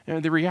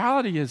 And the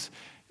reality is,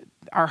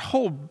 our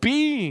whole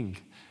being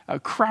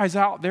cries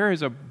out. There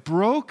is a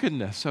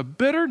brokenness, a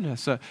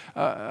bitterness,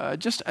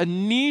 just a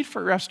need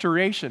for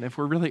restoration if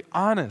we're really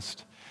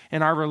honest.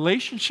 In our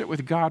relationship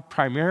with God,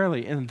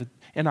 primarily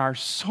in our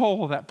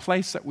soul, that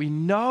place that we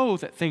know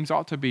that things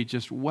ought to be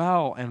just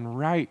well and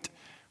right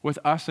with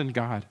us and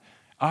God,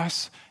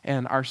 us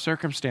and our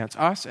circumstance,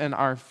 us and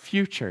our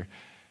future.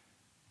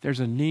 There's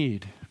a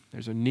need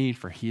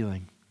for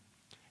healing.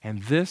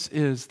 And this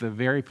is the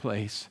very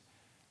place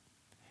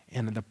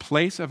And in the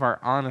place of our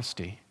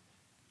honesty,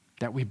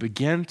 that we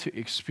begin to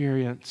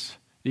experience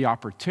the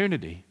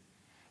opportunity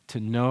to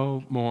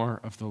know more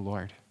of the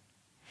Lord.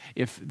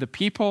 If the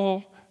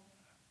people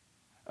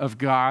of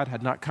God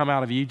had not come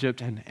out of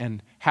Egypt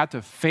and had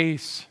to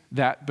face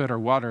that bitter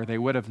water, they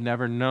would have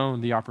never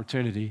known the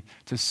opportunity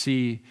to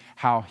see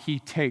how he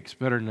takes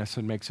bitterness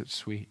and makes it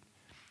sweet.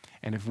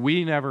 And if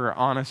we never are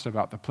honest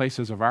about the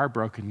places of our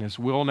brokenness,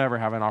 we'll never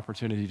have an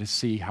opportunity to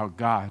see how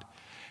God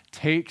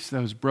takes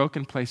those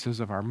broken places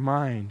of our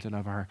mind and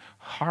of our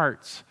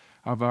hearts,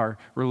 of our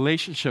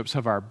relationships,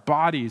 of our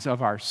bodies,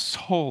 of our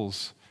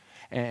souls,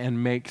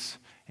 and makes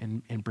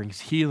and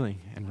brings healing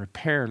and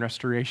repair and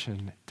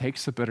restoration,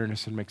 takes the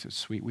bitterness and makes it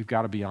sweet. We've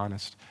got to be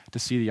honest to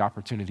see the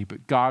opportunity.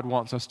 But God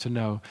wants us to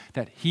know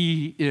that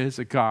he is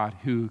a God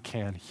who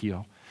can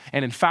heal.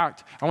 And in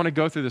fact, I want to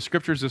go through the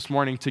scriptures this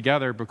morning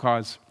together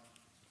because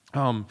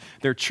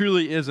there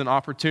truly is an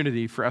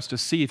opportunity for us to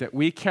see that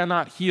we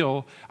cannot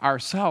heal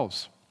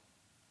ourselves.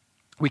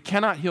 We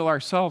cannot heal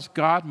ourselves.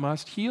 God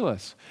must heal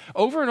us.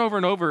 Over and over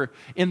and over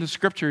in the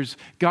scriptures,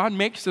 God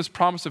makes this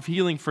promise of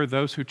healing for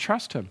those who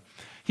trust him.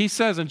 He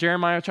says in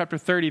Jeremiah chapter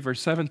 30, verse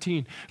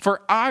 17,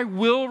 "For I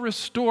will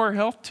restore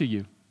health to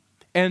you,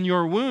 and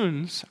your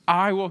wounds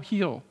I will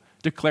heal,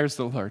 declares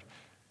the Lord,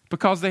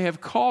 because they have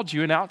called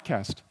you an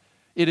outcast.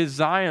 It is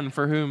Zion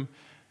for whom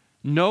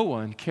no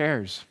one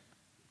cares."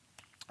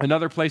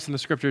 Another place in the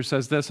scripture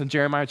says this in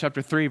Jeremiah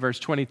chapter 3, verse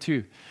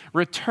 22,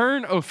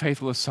 "Return, O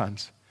faithless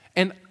sons,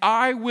 and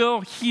I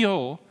will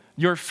heal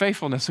your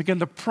faithfulness." Again,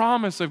 the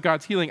promise of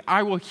God's healing.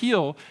 I will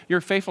heal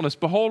your faithfulness.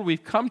 Behold,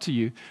 we've come to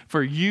you,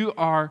 for you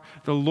are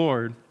the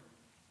Lord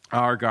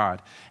our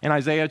God. In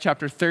Isaiah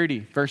chapter 30,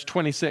 verse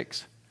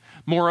 26,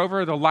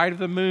 "Moreover, the light of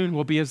the moon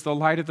will be as the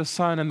light of the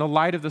sun, and the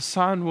light of the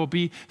sun will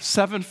be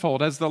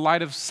sevenfold as the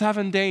light of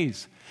 7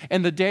 days.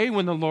 And the day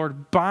when the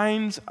Lord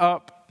binds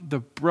up the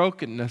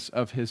brokenness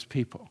of his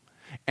people,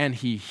 and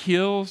he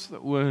heals the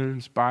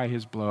wounds by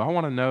his blow." I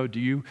want to know, do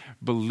you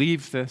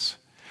believe this?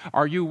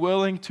 Are you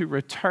willing to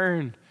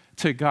return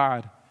to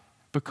God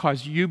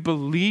because you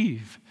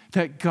believe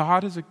that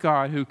God is a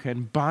God who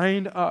can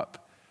bind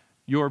up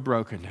your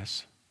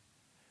brokenness,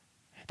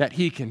 that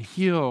he can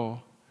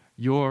heal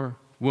your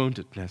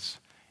woundedness?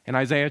 In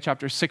Isaiah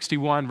chapter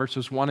 61,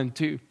 verses 1 and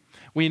 2,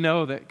 we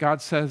know that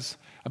God says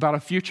about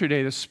a future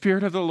day, "The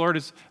Spirit of the Lord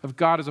of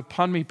God is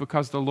upon me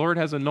because the Lord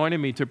has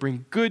anointed me to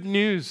bring good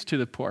news to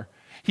the poor.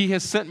 He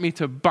has sent me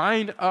to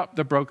bind up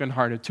the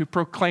brokenhearted, to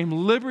proclaim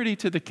liberty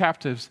to the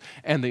captives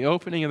and the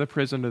opening of the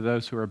prison to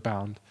those who are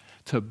bound,"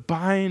 to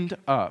bind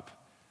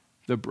up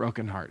the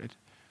brokenhearted.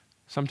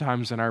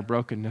 Sometimes in our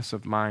brokenness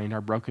of mind,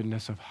 our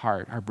brokenness of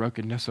heart, our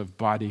brokenness of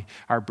body,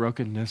 our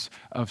brokenness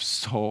of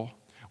soul,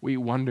 we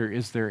wonder,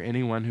 is there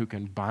anyone who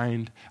can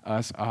bind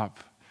us up,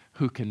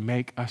 who can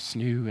make us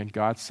new? And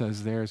God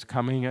says, there's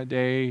coming a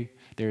day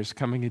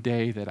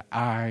that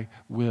I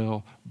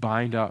will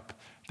bind up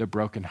the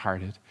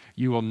brokenhearted.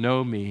 You will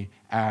know me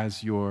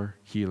as your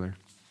healer.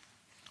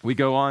 We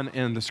go on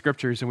in the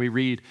scriptures and we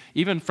read,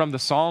 even from the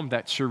psalm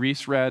that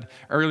Charisse read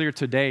earlier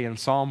today in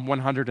Psalm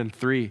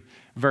 103,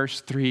 verse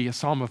 3, a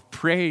psalm of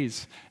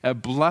praise, a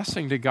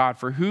blessing to God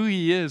for who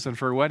he is and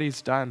for what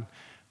he's done.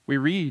 We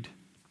read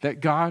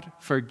that God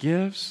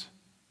forgives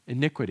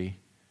iniquity.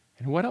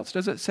 And what else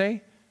does it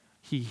say?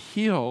 He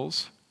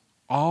heals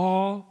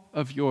all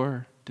of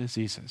your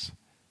diseases.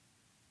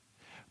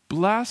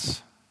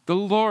 Bless the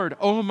Lord,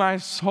 O my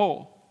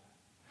soul.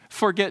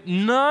 Forget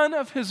none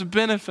of his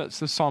benefits,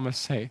 the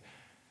psalmists say.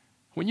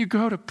 When you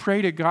go to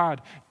pray to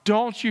God,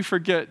 don't you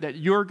forget that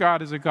your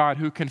God is a God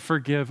who can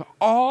forgive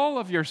all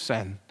of your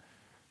sin.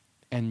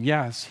 And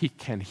yes, he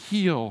can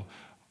heal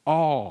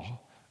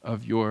all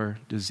of your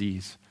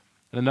disease.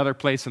 In another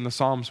place in the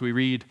Psalms, we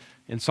read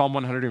in Psalm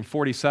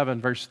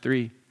 147, verse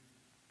 3,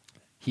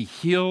 "He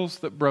heals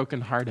the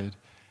brokenhearted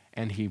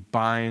and he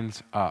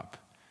binds up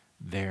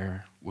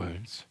their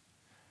wounds."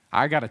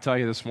 I got to tell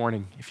you this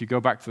morning, if you go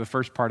back to the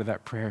first part of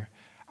that prayer,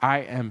 I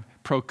am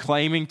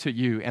proclaiming to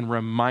you and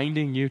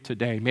reminding you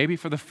today, maybe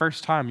for the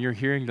first time you're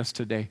hearing this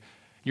today,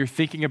 you're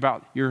thinking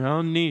about your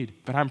own need,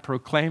 but I'm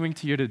proclaiming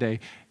to you today,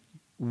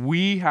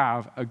 we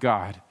have a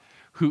God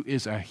who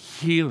is a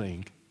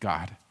healing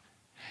God.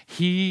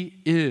 He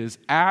is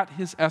at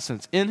his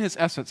essence, in his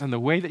essence, and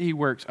the way that he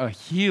works, a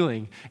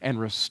healing and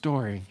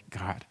restoring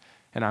God.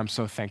 And I'm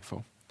so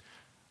thankful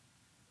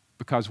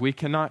because we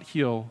cannot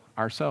heal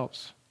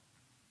ourselves.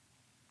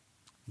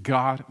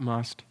 God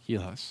must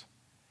heal us.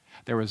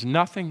 There was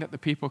nothing that the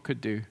people could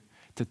do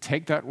to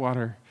take that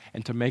water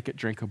and to make it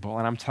drinkable.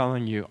 And I'm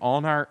telling you,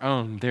 on our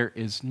own, there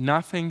is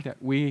nothing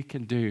that we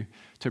can do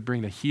to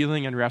bring the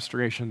healing and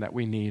restoration that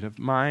we need of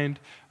mind,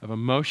 of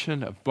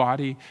emotion, of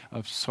body,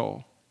 of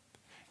soul.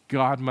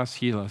 God must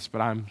heal us,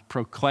 but I'm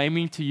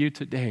proclaiming to you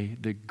today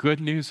the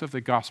good news of the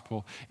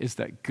gospel is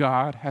that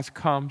God has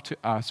come to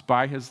us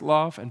by his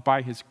love and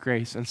by his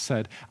grace and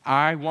said,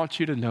 I want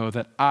you to know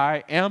that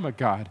I am a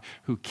God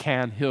who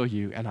can heal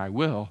you, and I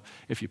will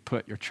if you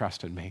put your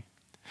trust in me.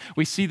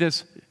 We see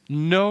this,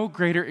 no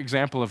greater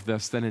example of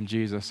this than in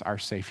Jesus, our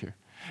Savior.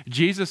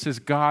 Jesus is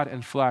God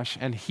in flesh,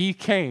 and he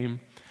came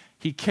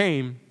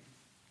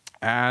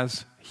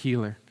as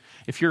healer.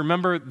 If you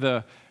remember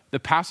the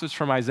passage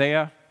from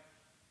Isaiah,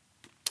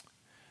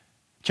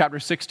 chapter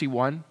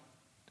 61,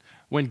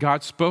 when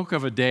God spoke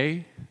of a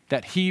day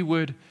that he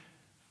would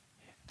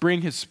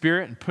bring his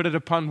spirit and put it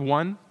upon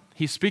one,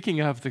 he's speaking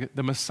of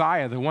the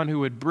Messiah, the one who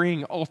would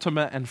bring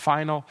ultimate and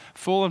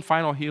full and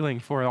final healing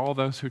for all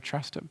those who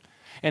trust him.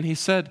 And he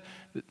said,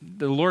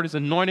 the Lord has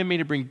anointed me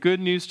to bring good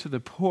news to the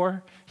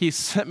poor. He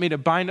sent me to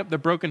bind up the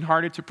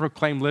brokenhearted, to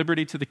proclaim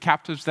liberty to the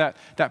captives. That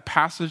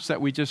passage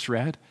that we just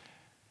read,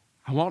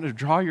 I want to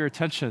draw your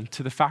attention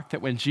to the fact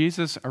that when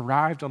Jesus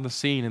arrived on the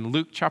scene in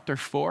Luke chapter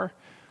 4,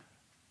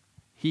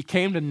 he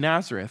came to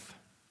Nazareth,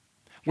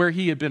 where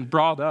he had been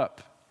brought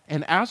up.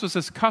 And as was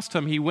his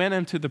custom, he went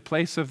into the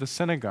place of the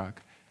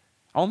synagogue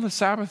on the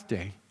Sabbath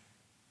day,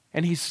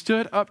 and he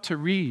stood up to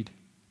read.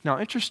 Now,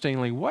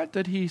 interestingly, what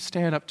did he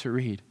stand up to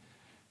read?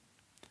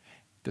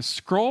 The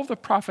scroll of the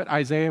prophet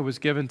Isaiah was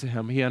given to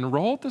him. He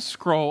unrolled the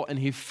scroll, and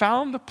he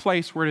found the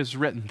place where it is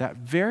written, that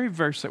very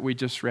verse that we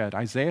just read,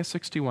 Isaiah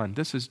 61.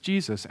 This is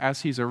Jesus.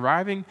 As he's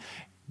arriving,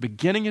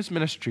 beginning his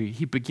ministry,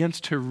 he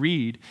begins to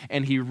read,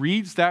 and he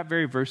reads that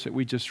very verse that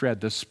we just read.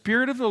 The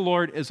Spirit of the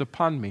Lord is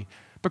upon me,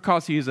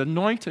 because he has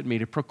anointed me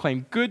to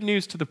proclaim good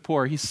news to the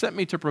poor. He sent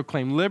me to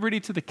proclaim liberty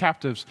to the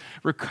captives,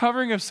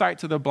 recovering of sight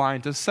to the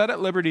blind, to set at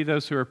liberty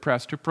those who are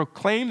oppressed, to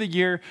proclaim the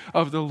year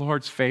of the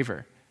Lord's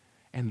favor.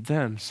 And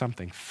then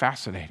something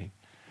fascinating.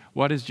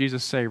 What does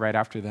Jesus say right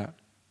after that?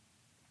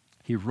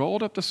 He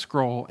rolled up the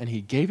scroll and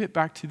he gave it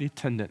back to the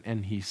attendant,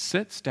 and he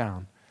sits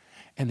down,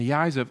 and the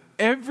eyes of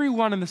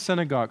everyone in the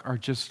synagogue are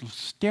just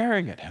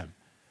staring at him.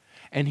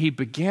 And he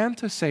began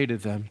to say to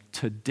them,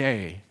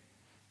 Today,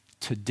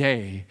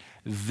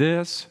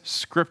 this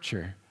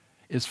scripture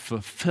is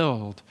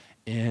fulfilled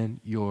in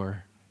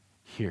your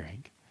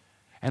hearing.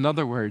 In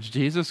other words,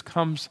 Jesus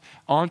comes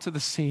onto the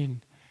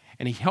scene,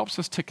 and he helps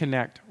us to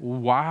connect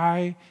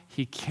why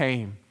he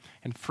came.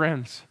 And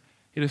friends,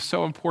 it is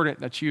so important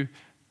that you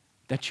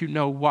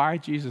know why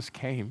Jesus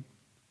came.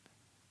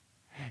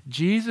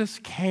 Jesus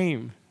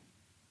came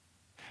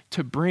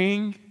to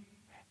bring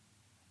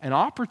an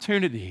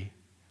opportunity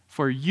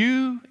for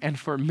you and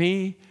for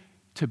me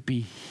to be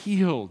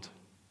healed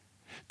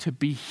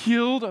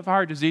of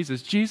our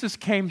diseases. Jesus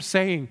came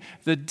saying,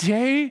 the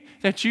day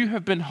that you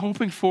have been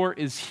hoping for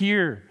is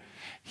here.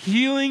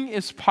 Healing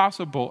is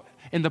possible.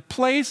 In the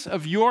place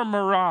of your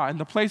marah, in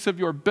the place of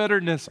your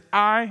bitterness,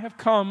 I have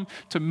come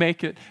to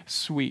make it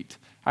sweet.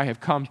 I have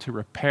come to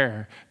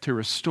repair, to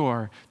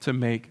restore, to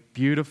make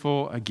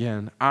beautiful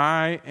again.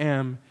 I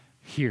am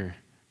here,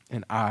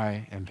 and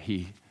I am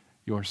he,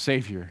 your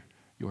Savior,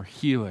 your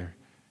healer,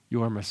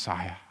 your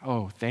Messiah.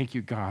 Oh, thank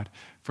you, God,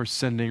 for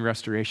sending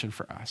restoration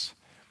for us.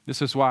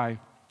 This is why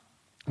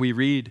we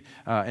read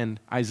in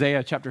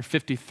Isaiah chapter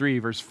 53,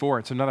 verse 4,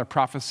 it's another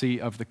prophecy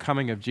of the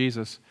coming of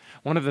Jesus.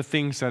 One of the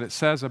things that it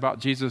says about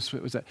Jesus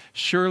was that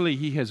surely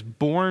he has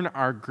borne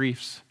our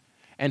griefs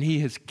and he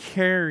has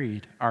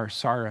carried our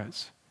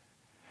sorrows.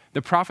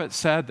 The prophet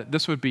said that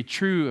this would be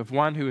true of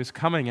one who is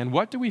coming. And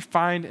what do we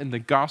find in the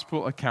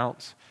gospel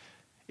accounts?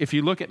 If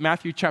you look at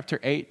Matthew chapter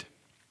 8,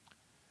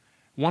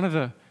 one of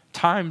the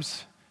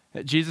times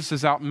that Jesus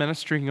is out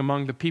ministering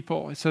among the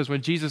people, it says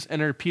when Jesus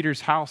entered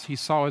Peter's house, he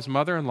saw his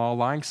mother-in-law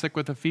lying sick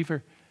with a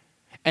fever,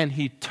 and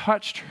he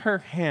touched her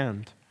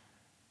hand.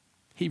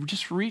 He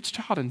just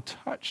reached out and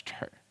touched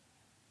her.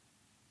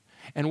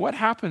 And what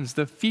happens?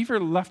 The fever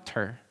left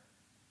her.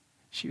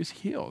 She was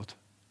healed.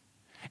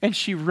 And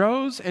she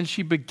rose and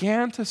she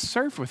began to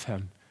serve with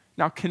him.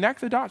 Now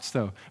connect the dots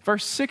though.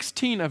 Verse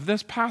 16 of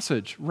this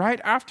passage,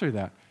 right after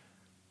that,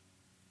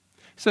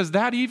 says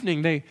that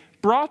evening they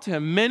brought to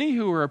him many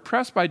who were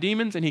oppressed by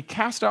demons, and he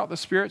cast out the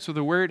spirits with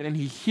the word, and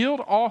he healed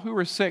all who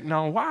were sick.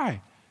 Now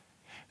why?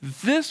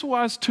 This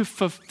was to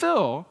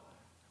fulfill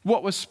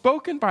what was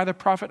spoken by the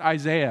prophet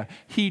Isaiah.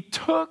 He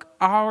took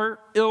our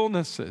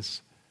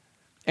illnesses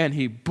and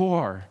he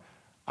bore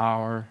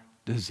our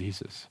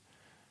diseases.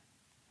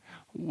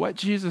 What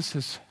Jesus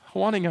is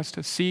wanting us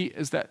to see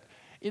is that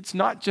it's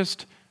not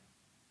just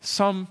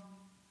some,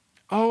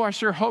 oh, I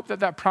sure hope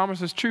that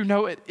promise is true.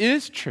 No, it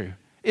is true.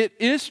 It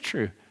is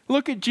true.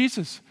 Look at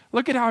Jesus.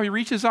 Look at how he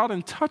reaches out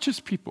and touches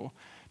people.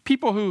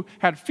 People who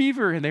had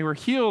fever and they were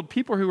healed.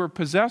 People who were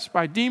possessed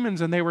by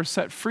demons and they were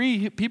set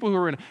free. People who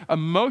were in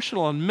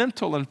emotional and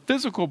mental and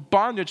physical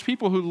bondage.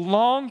 People who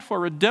longed for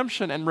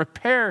redemption and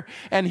repair.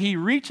 And he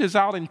reaches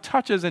out and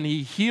touches and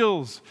he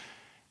heals.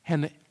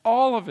 And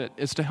all of it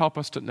is to help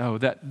us to know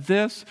that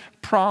this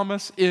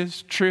promise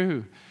is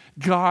true.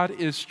 God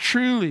is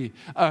truly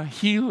a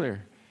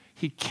healer.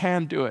 He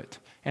can do it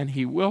and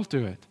he will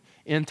do it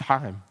in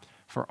time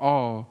for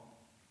all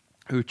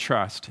who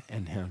trust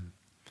in him.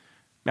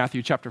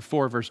 Matthew chapter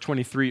 4, verse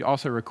 23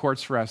 also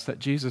records for us that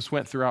Jesus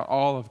went throughout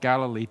all of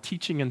Galilee,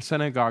 teaching in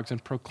synagogues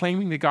and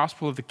proclaiming the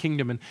gospel of the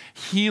kingdom and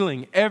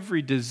healing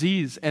every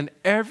disease and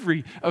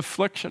every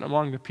affliction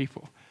among the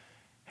people.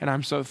 And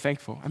I'm so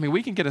thankful. I mean,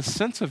 we can get a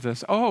sense of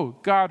this. Oh,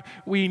 God,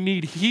 we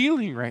need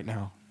healing right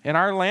now in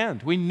our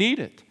land. We need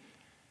it.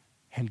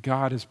 And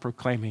God is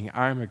proclaiming,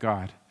 I'm a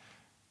God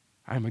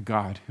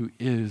who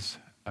is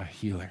a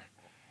healer.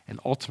 And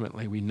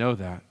ultimately, we know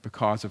that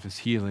because of his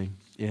healing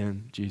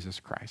in Jesus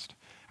Christ.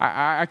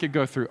 I could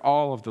go through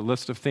all of the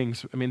list of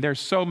things. I mean,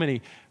 there's so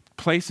many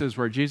places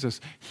where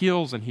Jesus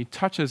heals and he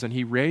touches and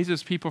he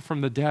raises people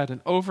from the dead. And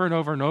over and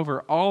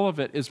over, all of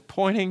it is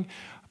pointing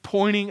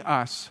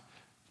us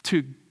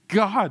to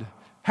God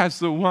as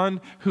the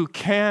one who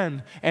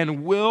can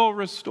and will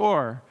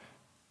restore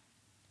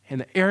in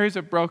the areas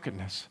of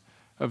brokenness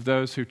of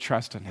those who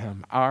trust in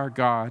him. Our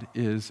God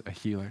is a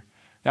healer.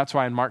 That's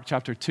why in Mark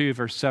chapter 2,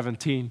 verse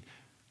 17,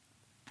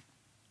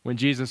 when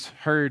Jesus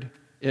heard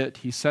it,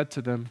 he said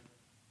to them,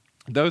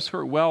 those who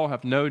are well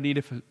have no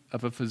need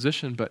of a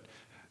physician, but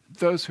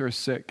those who are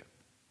sick.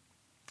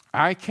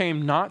 I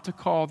came not to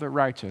call the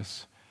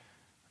righteous,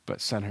 but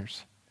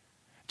sinners.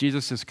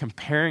 Jesus is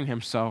comparing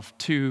himself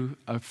to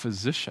a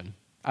physician,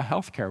 a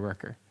healthcare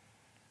worker.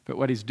 But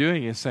what he's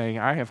doing is saying,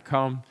 I have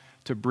come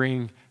to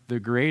bring the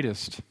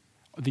greatest,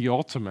 the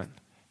ultimate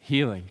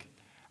healing.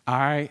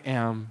 I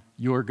am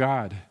your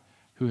God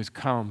who has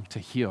come to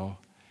heal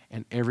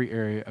in every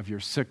area of your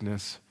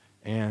sickness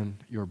and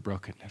your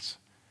brokenness.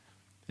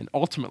 And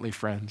ultimately,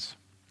 friends,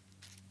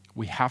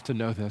 we have to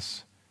know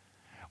this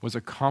was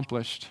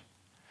accomplished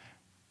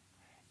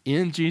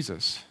in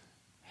Jesus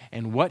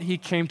and what he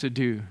came to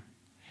do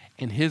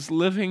in his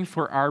living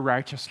for our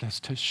righteousness,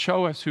 to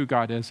show us who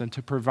God is and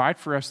to provide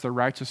for us the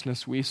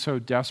righteousness we so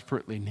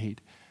desperately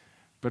need,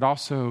 but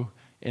also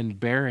in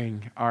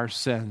bearing our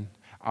sin,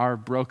 our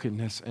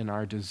brokenness, and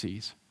our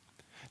disease.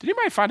 Did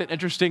anybody find it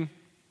interesting?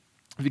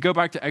 If you go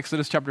back to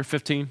Exodus chapter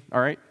 15,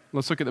 all right,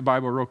 let's look at the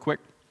Bible real quick.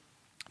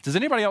 Does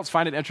anybody else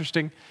find it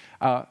interesting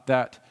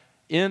that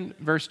in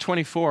verse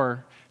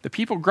 24, the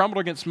people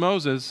grumbled against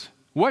Moses,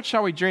 what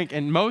shall we drink?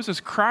 And Moses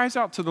cries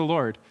out to the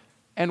Lord.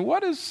 And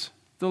what does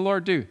the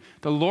Lord do?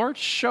 The Lord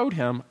showed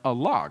him a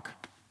log.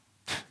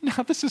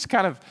 Now, this is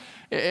kind of,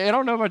 I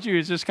don't know about you,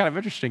 it's just kind of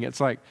interesting.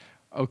 It's like,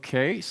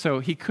 okay,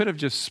 so he could have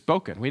just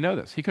spoken. We know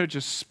this. He could have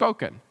just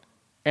spoken,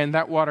 and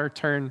that water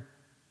turned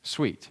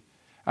sweet.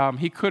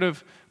 He could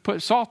have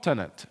put salt in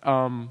it.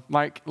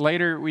 Like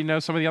later, we know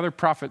some of the other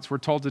prophets were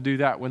told to do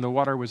that when the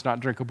water was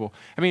not drinkable.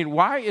 I mean,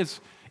 why is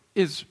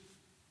it's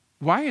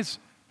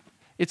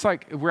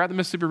like we're at the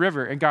Mississippi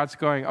River and God's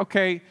going,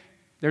 okay,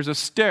 there's a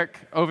stick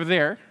over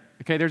there.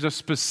 Okay, there's a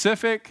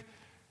specific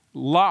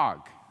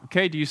log.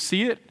 Okay, do you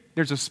see it?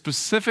 There's a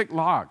specific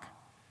log.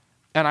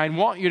 And I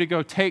want you to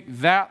go take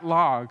that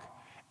log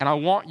and I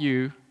want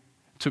you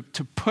to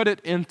put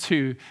it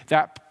into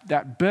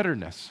that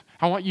bitterness.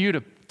 I want you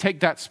to take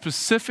that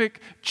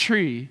specific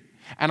tree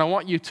and I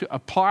want you to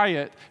apply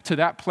it to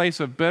that place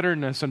of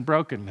bitterness and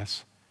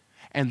brokenness.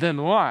 And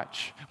then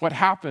watch what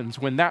happens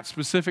when that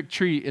specific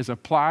tree is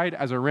applied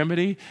as a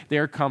remedy.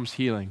 There comes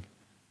healing.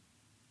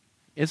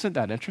 Isn't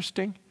that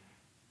interesting?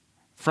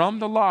 From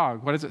the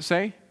log, what does it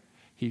say?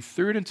 He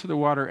threw it into the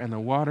water and the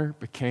water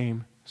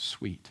became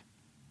sweet.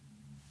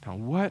 Now,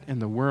 what in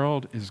the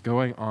world is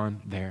going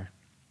on there?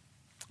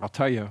 I'll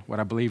tell you what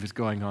I believe is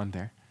going on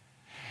there.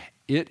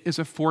 It is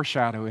a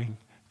foreshadowing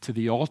to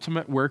the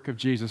ultimate work of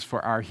Jesus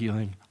for our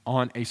healing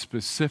on a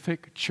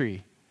specific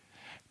tree.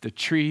 The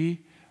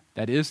tree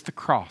that is the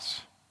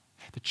cross.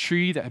 The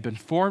tree that had been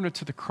formed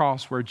into the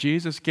cross where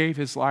Jesus gave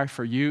his life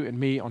for you and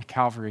me on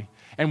Calvary.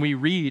 And we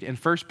read in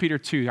 1 Peter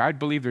 2, I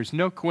believe there's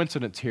no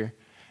coincidence here.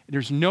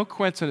 There's no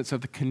coincidence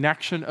of the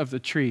connection of the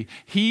tree.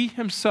 He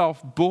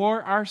himself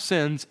bore our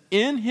sins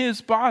in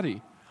his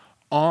body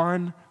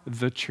on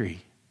the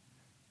tree.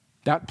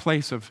 That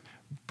place of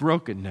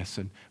brokenness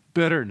and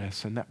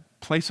bitterness and that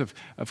place of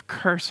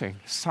cursing,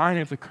 sign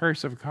of the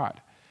curse of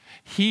God.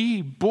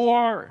 He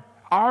bore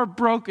our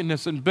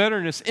brokenness and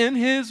bitterness in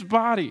his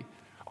body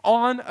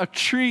on a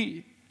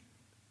tree.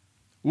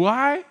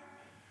 Why?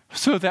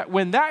 So that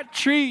when that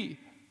tree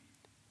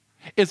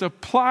is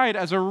applied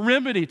as a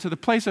remedy to the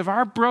place of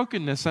our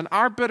brokenness and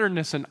our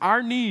bitterness and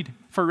our need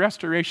for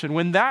restoration,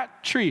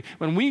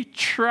 when we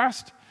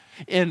trust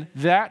in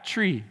that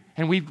tree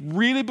and we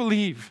really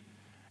believe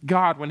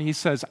God when he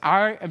says,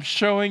 I am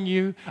showing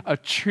you a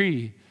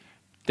tree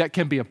that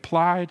can be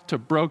applied to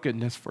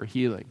brokenness for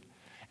healing.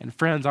 And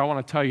friends, I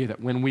want to tell you that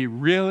when we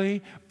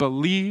really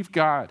believe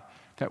God,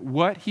 that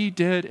what he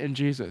did in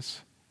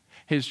Jesus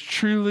is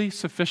truly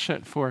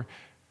sufficient for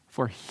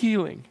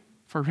healing,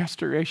 for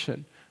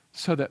restoration,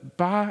 so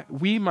that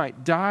we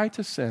might die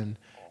to sin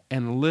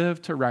and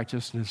live to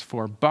righteousness.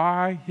 For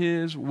by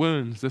his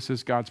wounds, this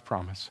is God's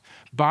promise,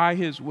 by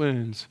his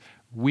wounds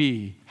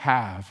we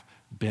have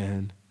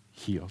been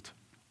healed.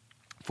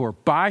 For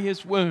by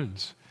his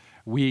wounds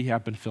we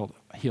have been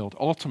healed.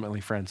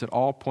 Ultimately, friends, it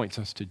all points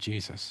us to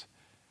Jesus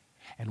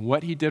and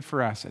what he did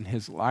for us in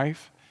his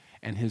life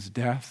and his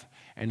death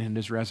and in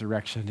his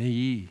resurrection.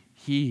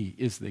 He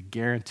is the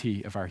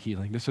guarantee of our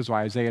healing. This is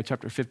why Isaiah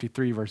chapter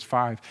 53 verse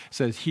 5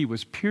 says, he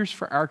was pierced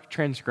for our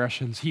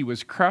transgressions, he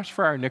was crushed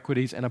for our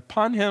iniquities, and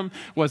upon him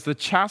was the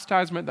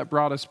chastisement that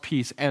brought us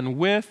peace, and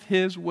with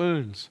his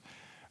wounds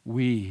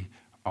we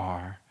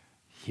are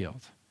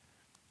healed.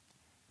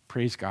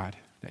 Praise God.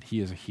 that he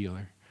is a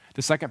healer.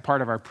 The second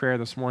part of our prayer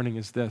this morning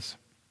is this,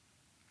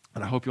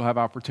 and I hope you'll have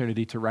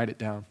opportunity to write it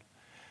down.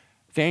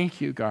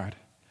 Thank you, God,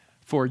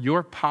 for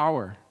your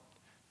power,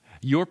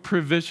 your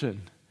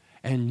provision,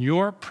 and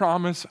your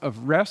promise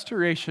of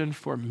restoration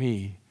for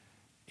me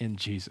in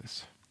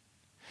Jesus.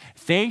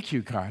 Thank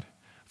you, God,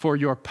 for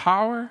your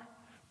power,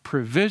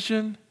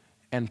 provision,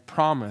 and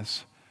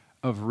promise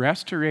of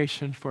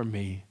restoration for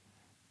me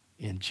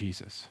in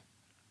Jesus.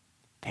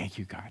 Thank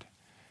you, God,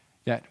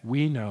 that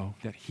we know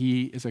that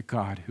he is a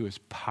God who is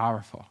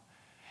powerful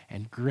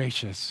and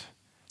gracious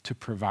to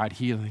provide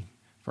healing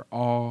for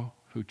all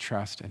who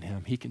trust in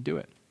him. He can do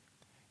it.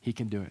 He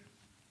can do it.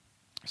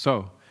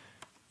 So,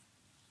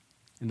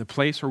 in the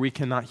place where we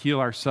cannot heal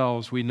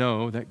ourselves, we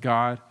know that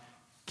God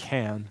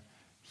can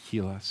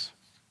heal us.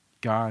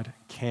 God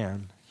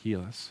can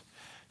heal us.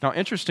 Now,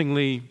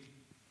 interestingly,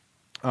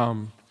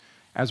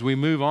 as we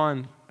move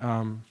on,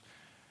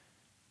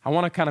 I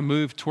want to kind of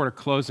move toward a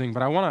closing,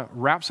 but I want to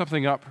wrap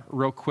something up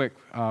real quick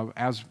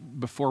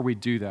before we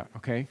do that,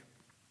 okay?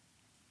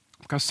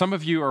 Because some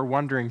of you are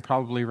wondering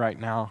probably right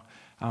now,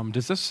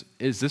 does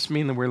this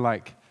mean that we're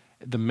like,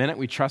 the minute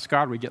we trust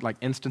God, we get like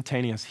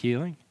instantaneous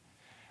healing?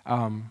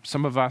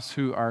 Some of us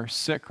who are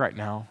sick right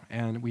now,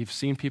 and we've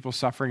seen people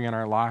suffering in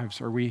our lives,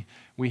 or we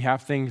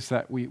have things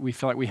that we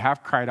feel like we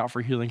have cried out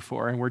for healing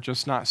for, and we're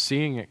just not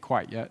seeing it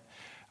quite yet.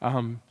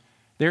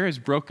 There is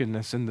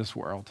brokenness in this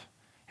world.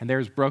 And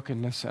there's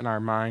brokenness in our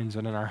minds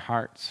and in our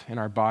hearts, in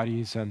our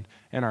bodies and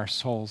in our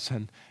souls.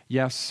 And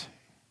yes,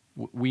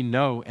 we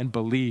know and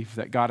believe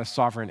that God is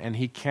sovereign and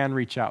he can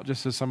reach out,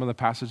 just as some of the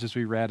passages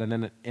we read,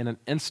 and in an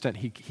instant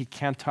he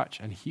can touch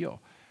and heal.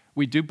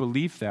 We do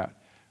believe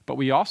that. But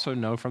we also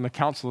know from the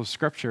counsel of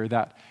Scripture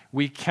that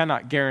we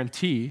cannot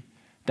guarantee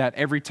that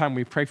every time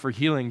we pray for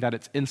healing that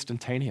it's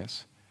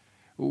instantaneous.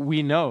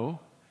 We know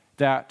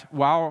that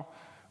while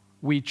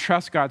we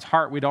trust God's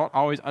heart, we don't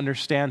always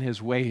understand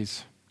his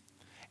ways.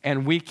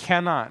 And we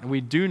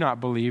do not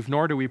believe,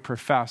 nor do we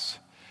profess,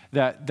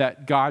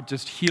 that God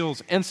just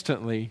heals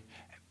instantly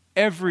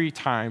every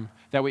time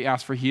that we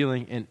ask for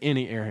healing in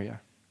any area.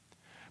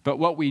 But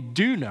what we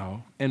do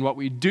know, and what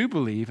we do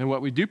believe, and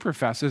what we do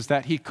profess is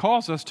that he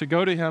calls us to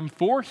go to him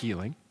for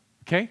healing,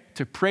 okay?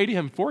 To pray to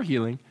him for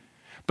healing,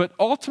 but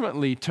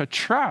ultimately to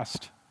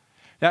trust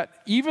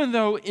that even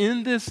though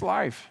in this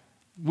life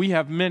we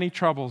have many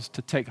troubles,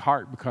 to take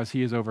heart because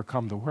he has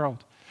overcome the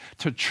world.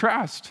 To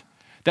trust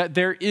that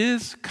there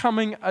is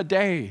coming a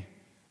day.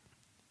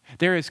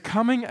 There is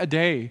coming a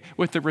day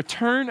with the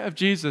return of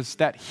Jesus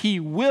that he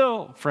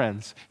will,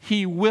 friends,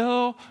 he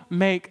will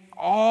make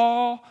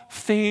all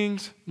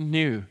things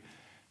new.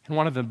 And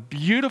one of the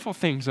beautiful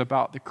things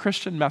about the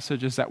Christian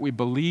message is that we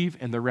believe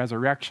in the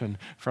resurrection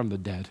from the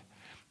dead.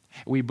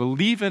 We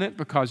believe in it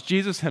because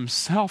Jesus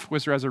himself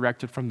was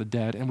resurrected from the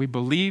dead, and we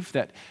believe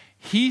that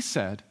he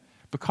said,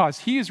 because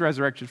he is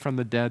resurrected from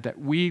the dead, that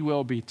we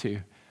will be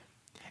too.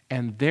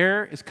 And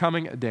there is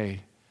coming a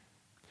day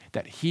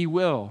that he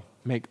will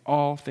make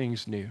all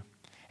things new.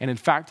 And in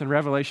fact, in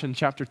Revelation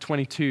chapter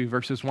 22,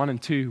 verses 1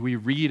 and 2, we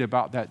read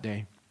about that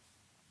day.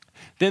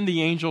 Then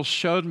the angel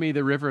showed me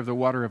the river of the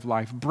water of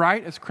life,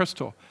 bright as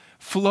crystal,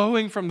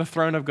 flowing from the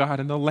throne of God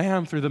and the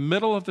Lamb through the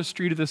middle of the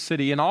street of the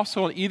city, and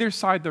also on either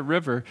side the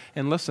river.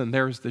 And listen,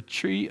 there is the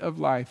tree of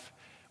life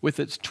with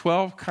its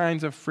 12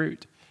 kinds of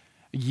fruit,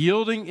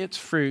 yielding its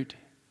fruit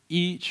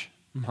each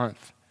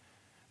month.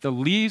 The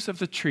leaves of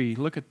the tree,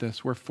 look at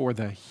this, were for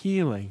the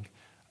healing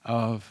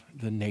of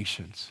the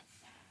nations,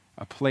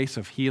 a place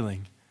of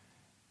healing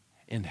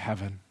in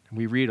heaven. And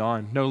we read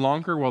on, no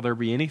longer will there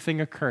be anything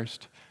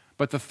accursed,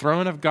 but the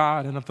throne of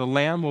God and of the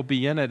Lamb will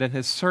be in it, and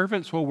his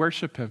servants will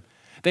worship him.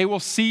 They will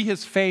see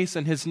his face,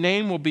 and his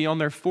name will be on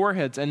their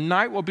foreheads, and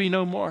night will be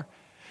no more.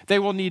 They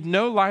will need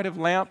no light of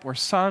lamp or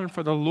sun,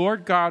 for the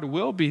Lord God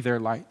will be their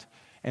light,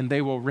 and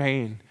they will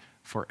reign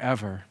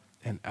forever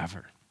and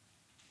ever.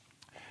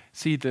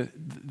 See, the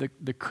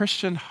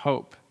Christian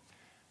hope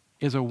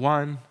is a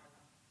one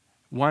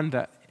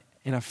that,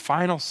 in a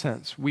final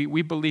sense,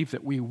 we believe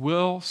that we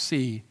will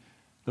see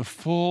the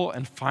full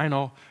and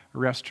final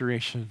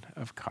restoration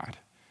of God.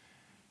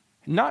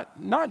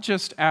 Not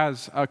just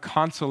as a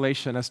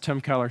consolation, as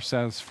Tim Keller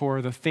says,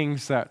 for the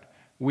things that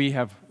we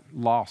have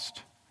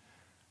lost,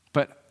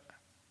 but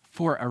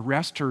for a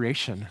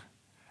restoration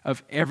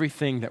of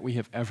everything that we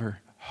have ever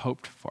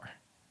hoped for.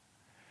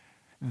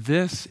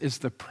 This is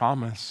the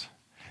promise.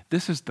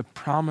 This is the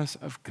promise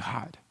of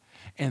God.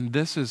 And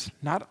this is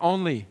not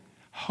only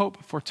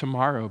hope for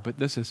tomorrow, but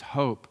this is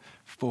hope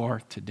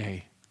for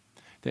today.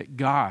 That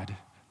God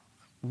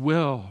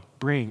will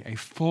bring a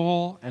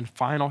full and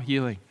final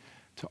healing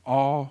to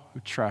all who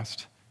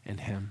trust in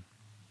him.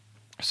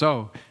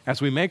 So,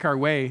 as we make our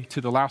way to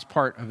the last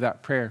part of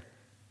that prayer,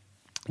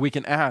 we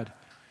can add,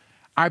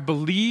 I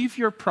believe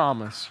your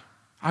promise,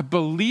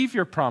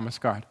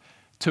 God,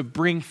 to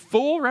bring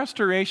full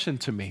restoration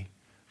to me,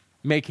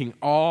 making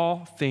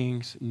all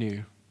things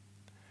new.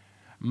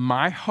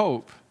 My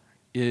hope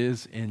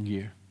is in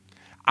you.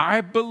 I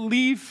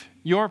believe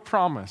your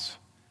promise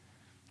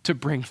to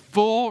bring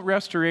full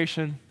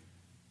restoration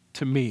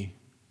to me,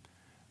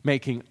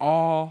 making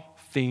all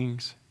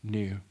things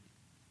new.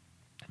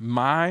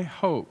 My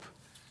hope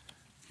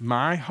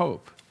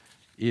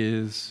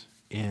is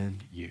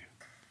in you.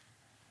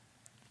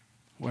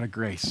 What a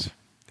grace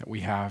that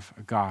we have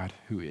a God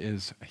who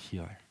is a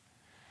healer.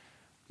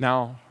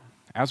 Now,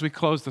 as we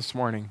close this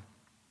morning,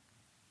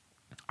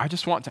 I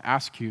just want to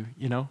ask you,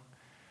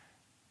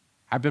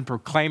 I've been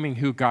proclaiming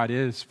who God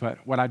is,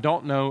 but what I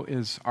don't know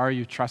is, are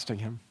you trusting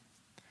him?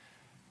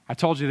 I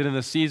told you that in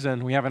this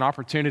season, we have an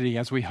opportunity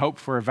as we hope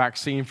for a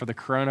vaccine for the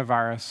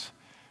coronavirus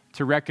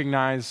to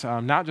recognize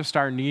not just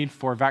our need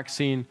for a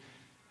vaccine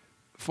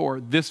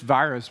for this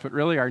virus, but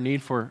really our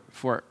need for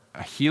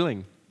a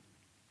healing,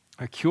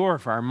 a cure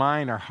for our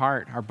mind, our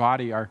heart, our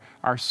body,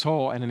 our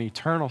soul in an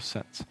eternal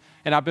sense.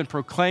 And I've been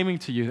proclaiming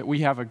to you that we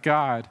have a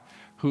God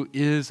who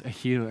is a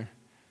healer.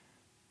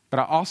 But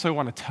I also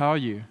want to tell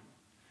you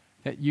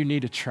that you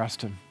need to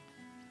trust him.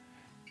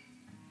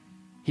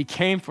 He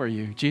came for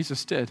you.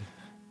 Jesus did.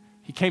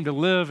 He came to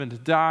live and to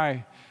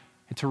die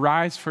and to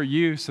rise for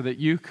you so that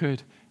you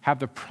could have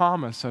the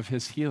promise of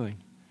his healing.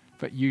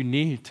 But you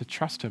need to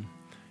trust him.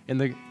 In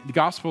the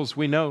Gospels,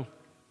 we know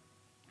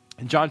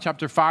in John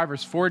chapter 5,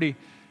 verse 40,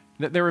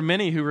 that there were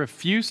many who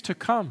refused to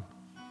come,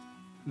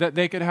 that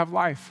they could have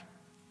life.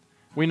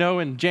 We know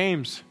in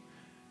James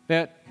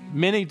that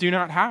many do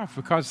not have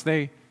because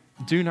they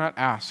do not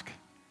ask.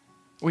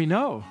 We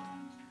know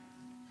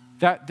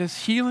that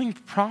this healing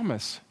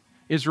promise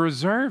is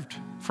reserved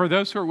for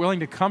those who are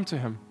willing to come to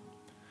him.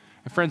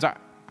 And friends,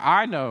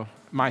 I know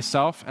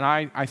myself, and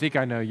I think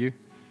I know you.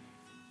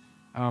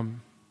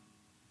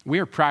 We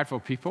are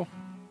prideful people.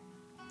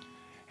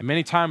 And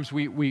many times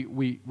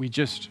we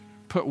just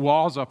put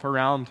walls up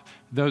around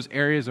those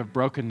areas of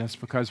brokenness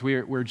because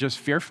we're just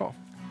fearful.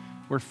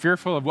 We're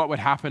fearful of what would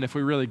happen if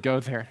we really go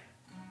there.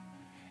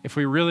 If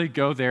we really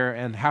go there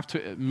and have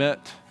to admit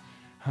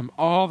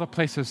all the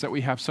places that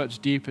we have such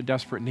deep and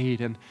desperate need,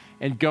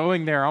 and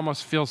going there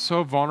almost feels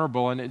so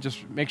vulnerable, and it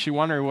just makes you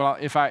wonder, well,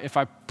 if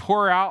I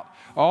pour out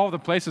all the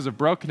places of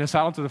brokenness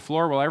out onto the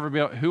floor,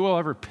 who will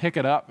ever pick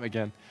it up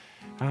again?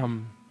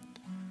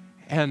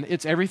 And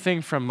it's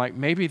everything from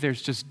maybe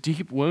there's just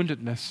deep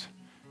woundedness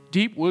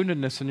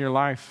in your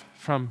life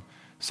from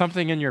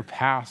something in your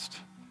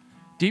past,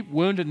 deep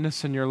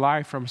woundedness in your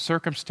life from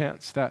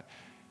circumstance that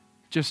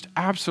just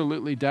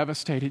absolutely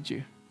devastated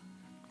you.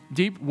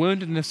 Deep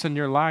woundedness in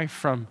your life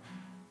from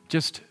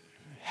just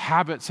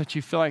habits that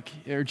you feel like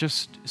are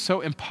just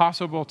so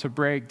impossible to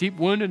break. Deep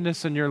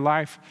woundedness in your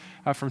life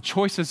from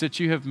choices that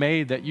you have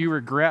made that you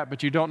regret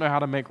but you don't know how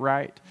to make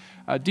right.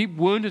 Deep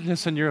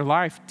woundedness in your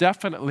life,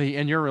 definitely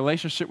in your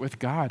relationship with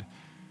God.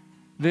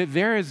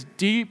 There is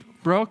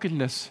deep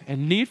brokenness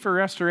and need for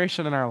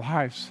restoration in our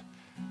lives.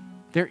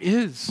 There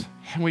is,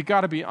 and we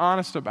got to be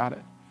honest about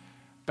it.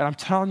 But I'm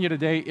telling you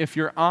today, if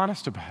you're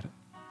honest about it,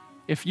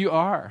 if you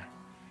are,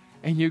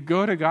 and you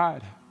go to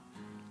God,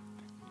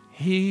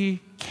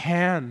 he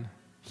can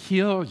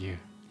heal you.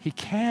 He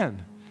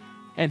can,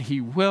 and he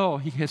will.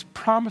 He has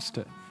promised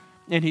it,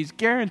 and he's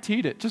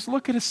guaranteed it. Just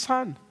look at his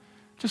son.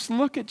 Just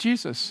look at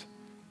Jesus.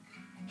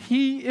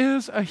 He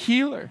is a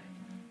healer.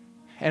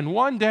 And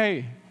one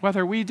day,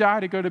 whether we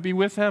die to go to be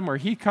with him or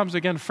he comes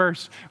again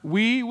first,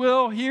 we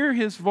will hear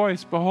his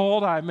voice.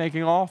 Behold, I'm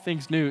making all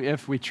things new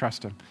if we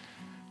trust him.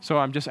 So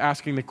I'm just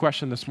asking the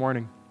question this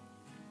morning.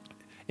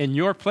 In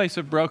your place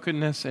of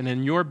brokenness and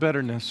in your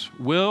bitterness,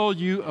 will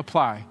you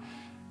apply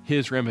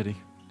his remedy?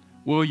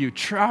 Will you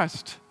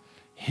trust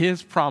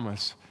his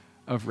promise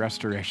of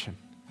restoration?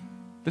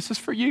 This is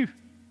for you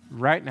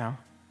right now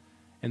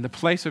in the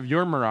place of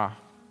your Marah.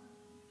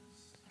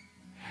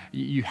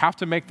 You have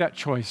to make that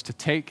choice to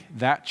take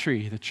that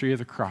tree, the tree of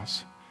the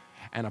cross,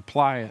 and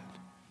apply it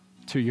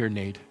to your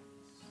need.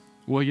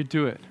 Will you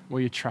do it? Will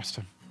you trust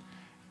him?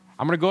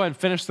 I'm going to go ahead and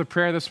finish the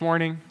prayer this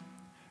morning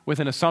with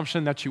an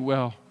assumption that you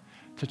will,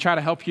 to try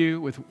to help you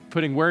with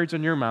putting words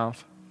in your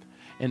mouth.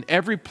 In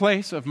every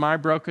place of my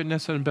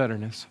brokenness and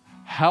bitterness,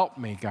 help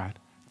me, God,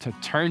 to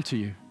turn to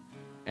you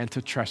and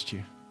to trust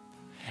you.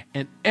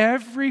 In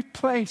every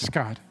place,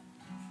 God,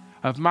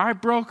 of my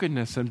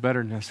brokenness and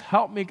bitterness,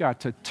 help me, God,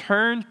 to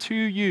turn to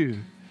you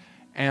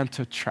and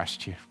to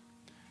trust you.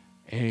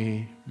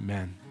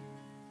 Amen.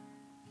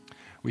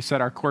 We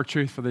said our core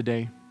truth for the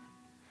day.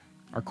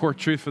 Our core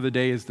truth for the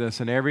day is this: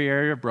 in every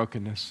area of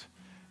brokenness,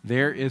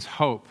 there is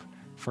hope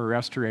for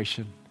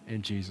restoration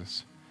in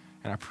Jesus.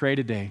 And I pray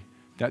today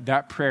that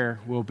that prayer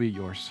will be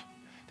yours,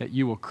 that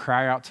you will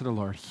cry out to the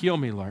Lord, heal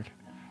me, Lord,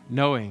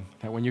 knowing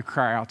that when you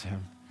cry out to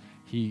him,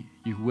 you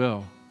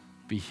will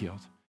be healed.